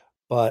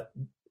 But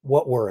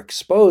what we're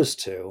exposed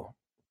to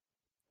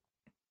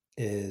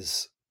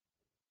is,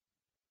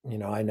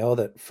 I know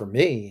that for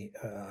me,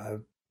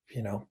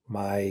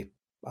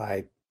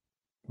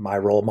 my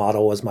role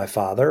model was my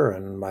father,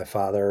 and my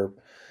father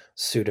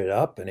suited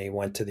up and he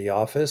went to the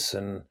office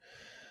and,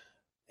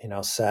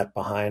 sat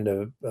behind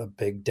a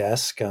big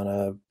desk on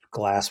a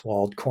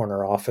glass-walled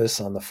corner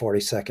office on the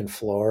 42nd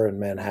floor in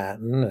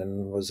Manhattan,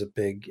 and was a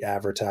big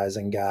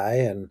advertising guy.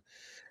 And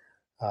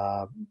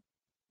I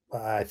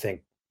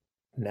think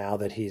now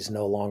that he's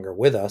no longer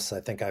with us,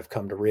 I think I've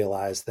come to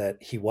realize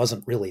that he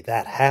wasn't really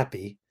that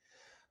happy,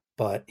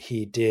 but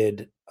he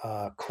did,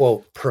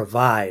 quote,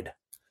 provide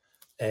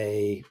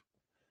a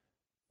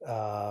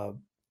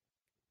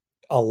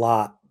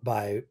lot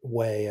by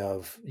way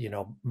of,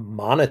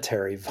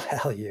 monetary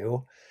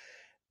value.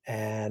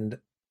 And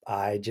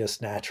I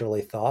just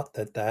naturally thought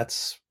that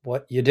that's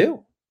what you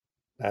do.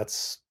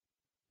 That's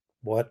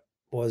what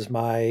was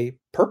my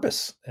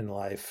purpose in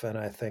life. And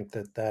I think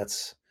that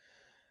that's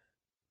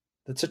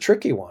a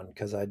tricky one,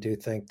 because I do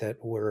think that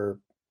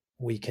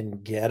we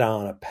can get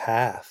on a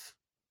path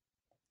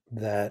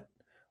that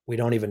we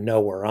don't even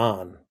know we're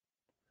on,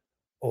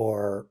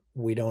 or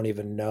we don't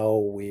even know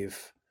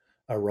we've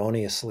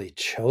erroneously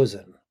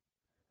chosen,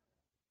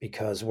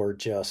 because we're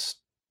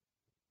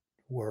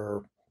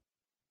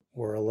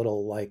a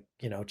little like,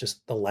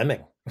 just the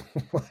lemming,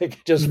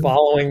 like just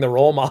following the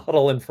role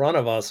model in front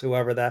of us,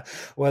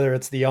 whether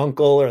it's the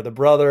uncle or the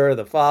brother or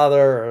the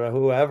father or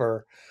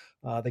whoever,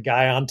 the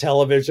guy on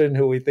television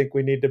who we think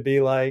we need to be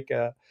like.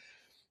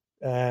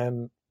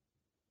 And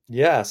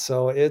yeah,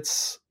 so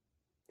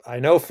I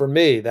know for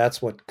me,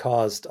 that's what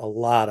caused a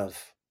lot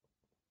of,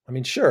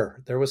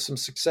 sure, there was some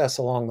success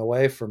along the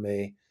way for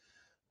me,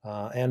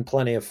 and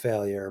plenty of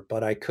failure,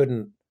 but I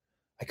couldn't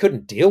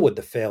deal with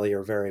the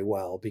failure very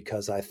well,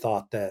 because I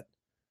thought that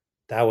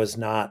was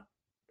not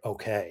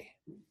okay.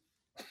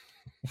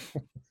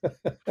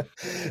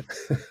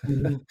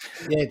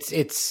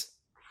 It's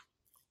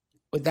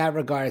with that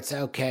regard, it's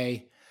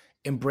okay.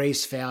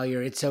 Embrace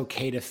failure. It's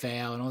okay to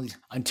fail, and all these,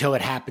 until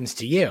it happens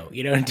to you,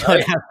 until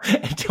it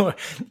happens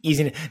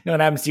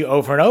to you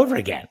over and over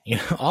again,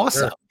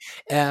 also.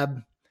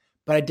 Sure.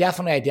 But I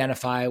definitely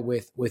identify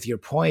with your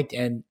point,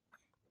 and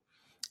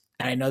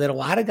I know that a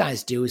lot of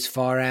guys do, as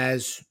far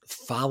as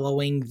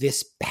following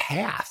this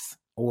path,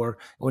 or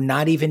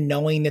not even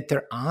knowing that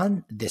they're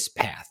on this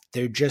path.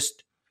 They're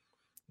just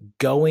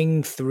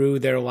going through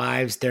their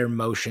lives, their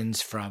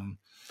motions, from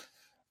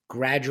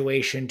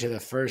graduation to the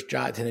first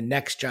job to the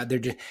next job.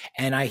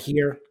 And I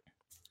hear,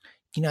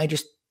 I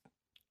just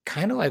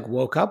kind of like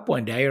woke up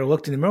one day or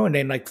looked in the mirror one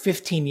day, and like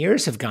 15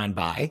 years have gone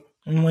by.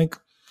 I'm like,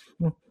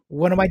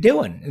 what am I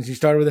doing? As you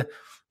started with,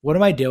 what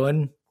am I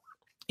doing?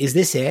 Is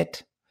this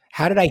it?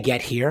 How did I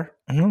get here?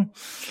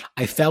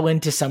 I fell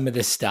into some of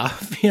this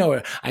stuff,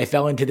 I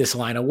fell into this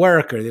line of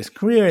work or this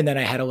career, and then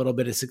I had a little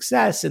bit of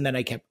success, and then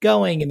I kept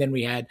going, and then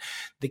we had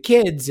the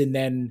kids, and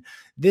then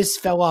this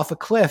fell off a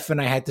cliff, and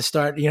I had to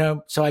start,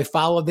 so I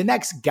followed the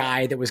next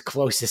guy that was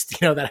closest,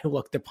 that I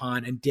looked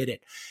upon, and did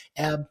it.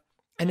 And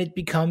it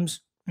becomes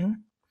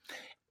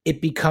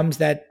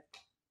that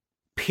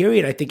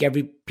period. I think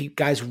every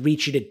guys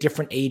reach it at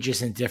different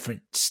ages and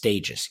different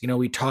stages.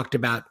 We talked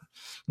about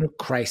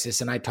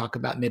crisis, and I talk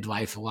about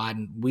midlife a lot,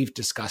 and we've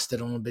discussed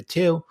it a little bit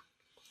too.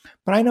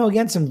 But I know,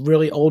 again, some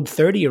really old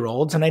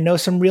 30-year-olds, and I know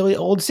some really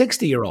old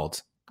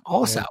 60-year-olds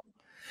also.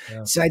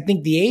 Yeah. So I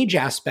think the age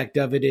aspect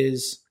of it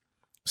is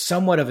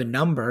somewhat of a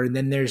number. And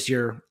then there's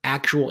your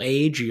actual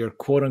age, or your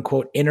quote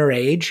unquote inner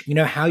age,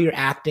 how you're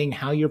acting,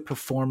 how you're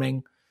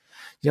performing.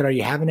 Are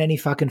you having any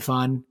fucking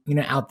fun,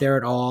 out there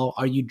at all?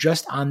 Are you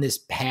just on this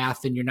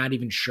path and you're not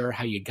even sure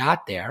how you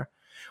got there?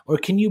 Or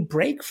can you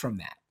break from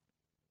that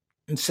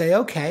and say,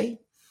 okay,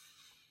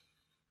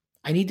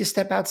 I need to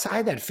step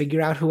outside that,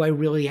 figure out who I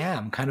really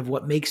am, kind of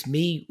what makes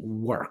me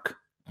work,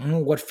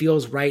 what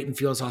feels right and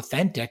feels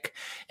authentic.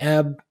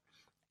 And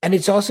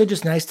it's also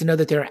just nice to know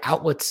that there are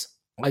outlets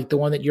like the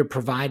one that you're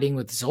providing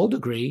with Soul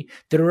Degree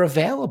that are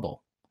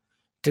available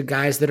to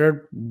guys that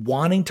are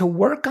wanting to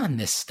work on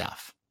this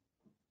stuff.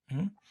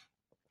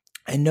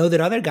 And know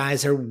that other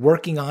guys are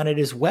working on it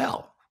as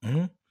well.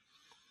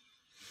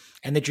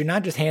 and that you're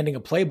not just handing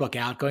a playbook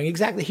out going,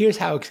 exactly, here's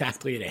how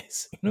exactly it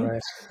is.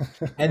 Right.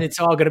 And it's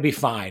all going to be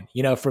fine,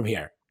 from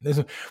here. We're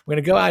going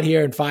to go out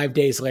here and 5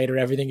 days later,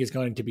 everything is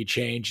going to be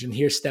changed. And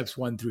here's steps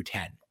 1 through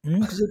 10.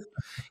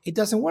 It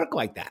doesn't work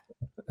like that.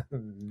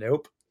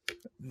 Nope.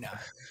 No.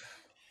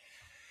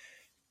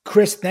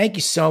 Chris, thank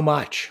you so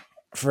much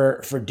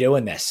for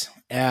doing this.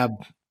 I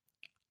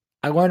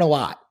learn a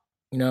lot,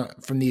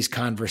 from these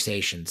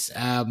conversations.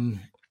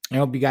 I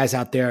hope you guys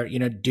out there,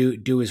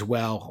 do as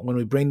well. When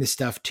we bring this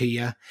stuff to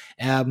you,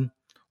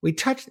 we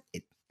touch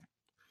it.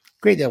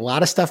 Great. There's a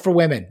lot of stuff for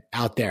women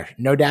out there.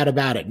 No doubt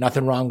about it.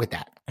 Nothing wrong with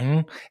that.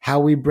 How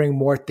we bring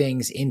more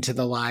things into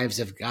the lives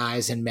of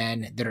guys and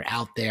men that are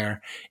out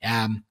there.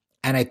 And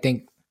I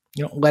think,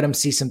 let them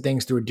see some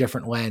things through a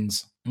different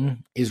lens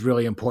is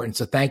really important.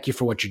 So thank you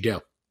for what you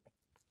do.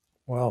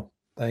 Well,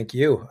 thank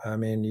you. I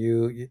mean,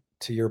 you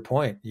to your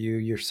point, you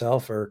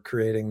yourself are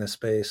creating the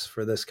space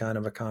for this kind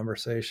of a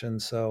conversation.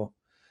 So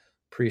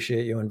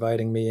appreciate you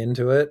inviting me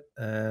into it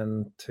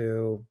and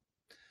to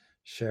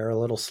share a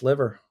little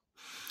sliver.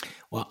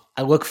 Well,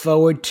 I look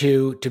forward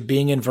to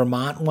being in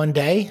Vermont one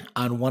day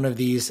on one of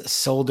these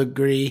Soul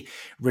Degree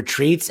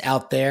retreats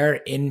out there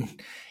in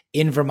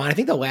Vermont. I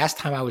think the last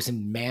time I was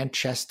in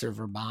Manchester,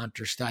 Vermont,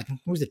 I think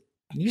it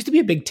used to be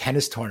a big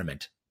tennis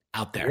tournament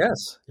out there.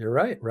 Yes, you're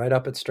right. Right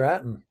up at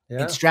Stratton.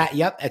 Yeah.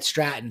 At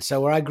Stratton.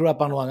 So where I grew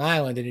up on Long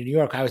Island and in New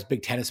York, I was a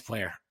big tennis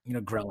player,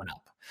 growing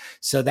up.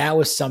 So that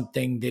was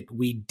something that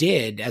we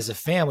did as a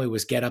family,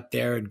 was get up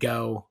there and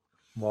go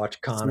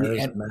watch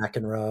Connors and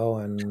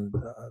McEnroe and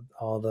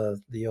all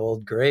the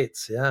old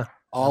greats. Yeah.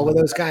 All of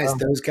those guys.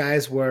 Those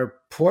guys were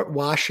Port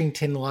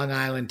Washington, Long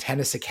Island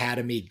Tennis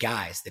Academy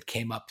guys that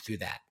came up through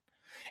that.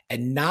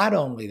 And not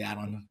only that,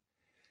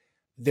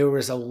 there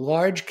was a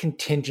large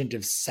contingent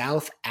of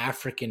South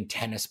African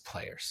tennis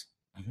players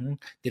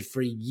that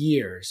for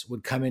years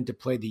would come in to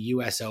play the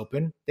U.S.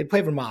 Open. They'd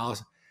play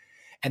Vermont,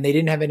 and they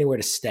didn't have anywhere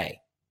to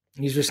stay.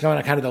 These were going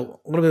to kind of a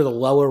little bit of the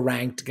lower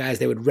ranked guys.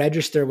 They would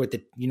register with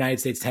the United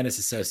States Tennis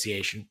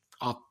Association,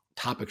 off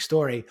topic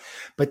story,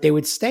 but they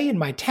would stay in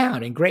my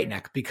town in Great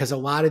Neck because a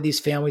lot of these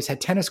families had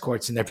tennis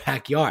courts in their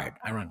backyard.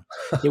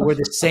 They were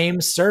the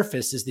same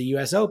surface as the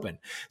U.S. Open.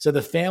 So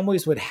the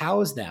families would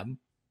house them.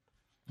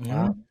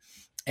 Wow.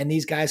 And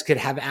these guys could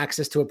have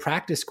access to a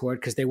practice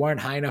court because they weren't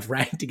high enough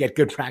ranked to get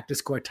good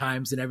practice court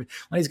times and everything.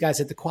 One of these guys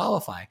had to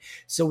qualify.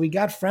 So we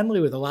got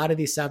friendly with a lot of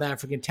these South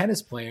African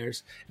tennis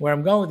players. Where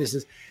I'm going with this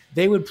is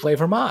they would play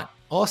Vermont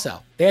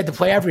also. They had to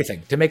play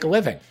everything to make a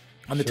living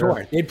on the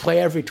tour. They'd play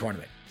every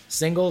tournament,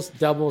 singles,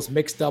 doubles,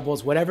 mixed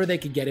doubles, whatever they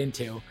could get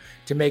into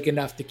to make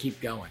enough to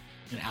keep going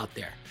and out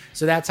there.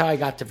 So that's how I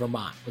got to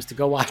Vermont, was to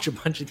go watch a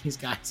bunch of these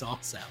guys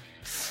also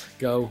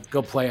go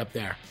play up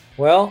there.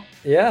 Well,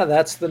 yeah,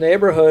 that's the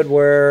neighborhood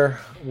where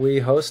we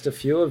host a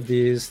few of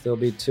these. There'll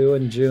be 2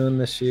 in June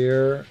this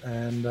year,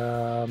 and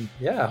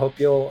I hope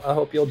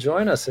you'll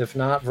join us. If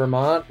not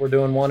Vermont, we're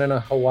doing one in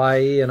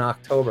Hawaii in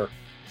October.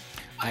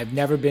 I've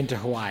never been to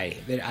Hawaii.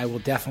 I will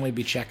definitely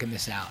be checking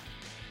this out.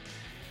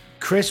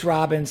 Chris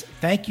Robbins,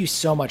 thank you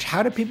so much.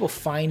 How do people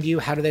find you?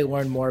 How do they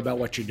learn more about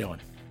what you're doing?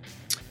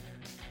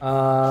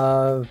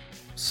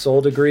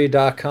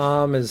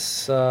 Souldegree.com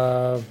is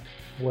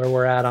where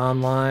we're at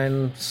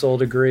online. Soul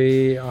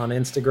Degree on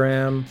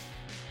Instagram.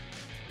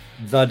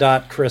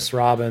 The.Chris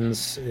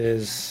Robbins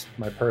is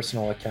my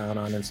personal account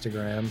on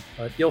Instagram,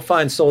 but you'll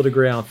find Soul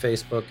Degree on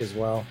Facebook as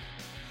well.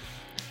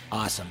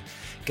 Awesome.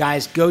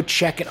 Guys, go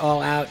check it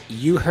all out.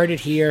 You heard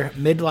it here,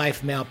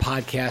 Midlife Male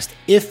Podcast.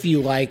 If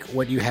you like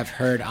what you have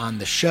heard on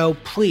the show,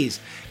 please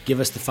give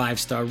us the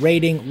 5-star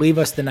rating, leave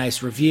us the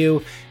nice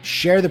review,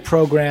 share the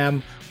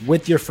program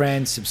with your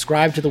friends,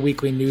 subscribe to the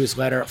weekly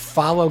newsletter,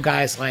 follow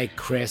guys like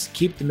Chris,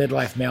 keep the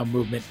Midlife Male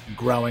movement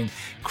growing.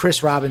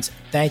 Chris Robbins,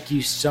 thank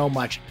you so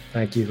much.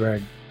 Thank you,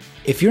 Greg.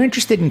 If you're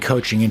interested in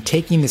coaching and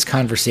taking this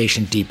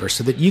conversation deeper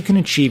so that you can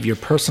achieve your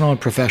personal and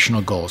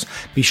professional goals,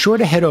 be sure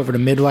to head over to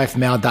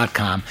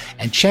midlifemale.com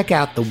and check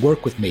out the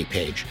Work With Me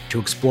page to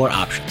explore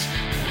options.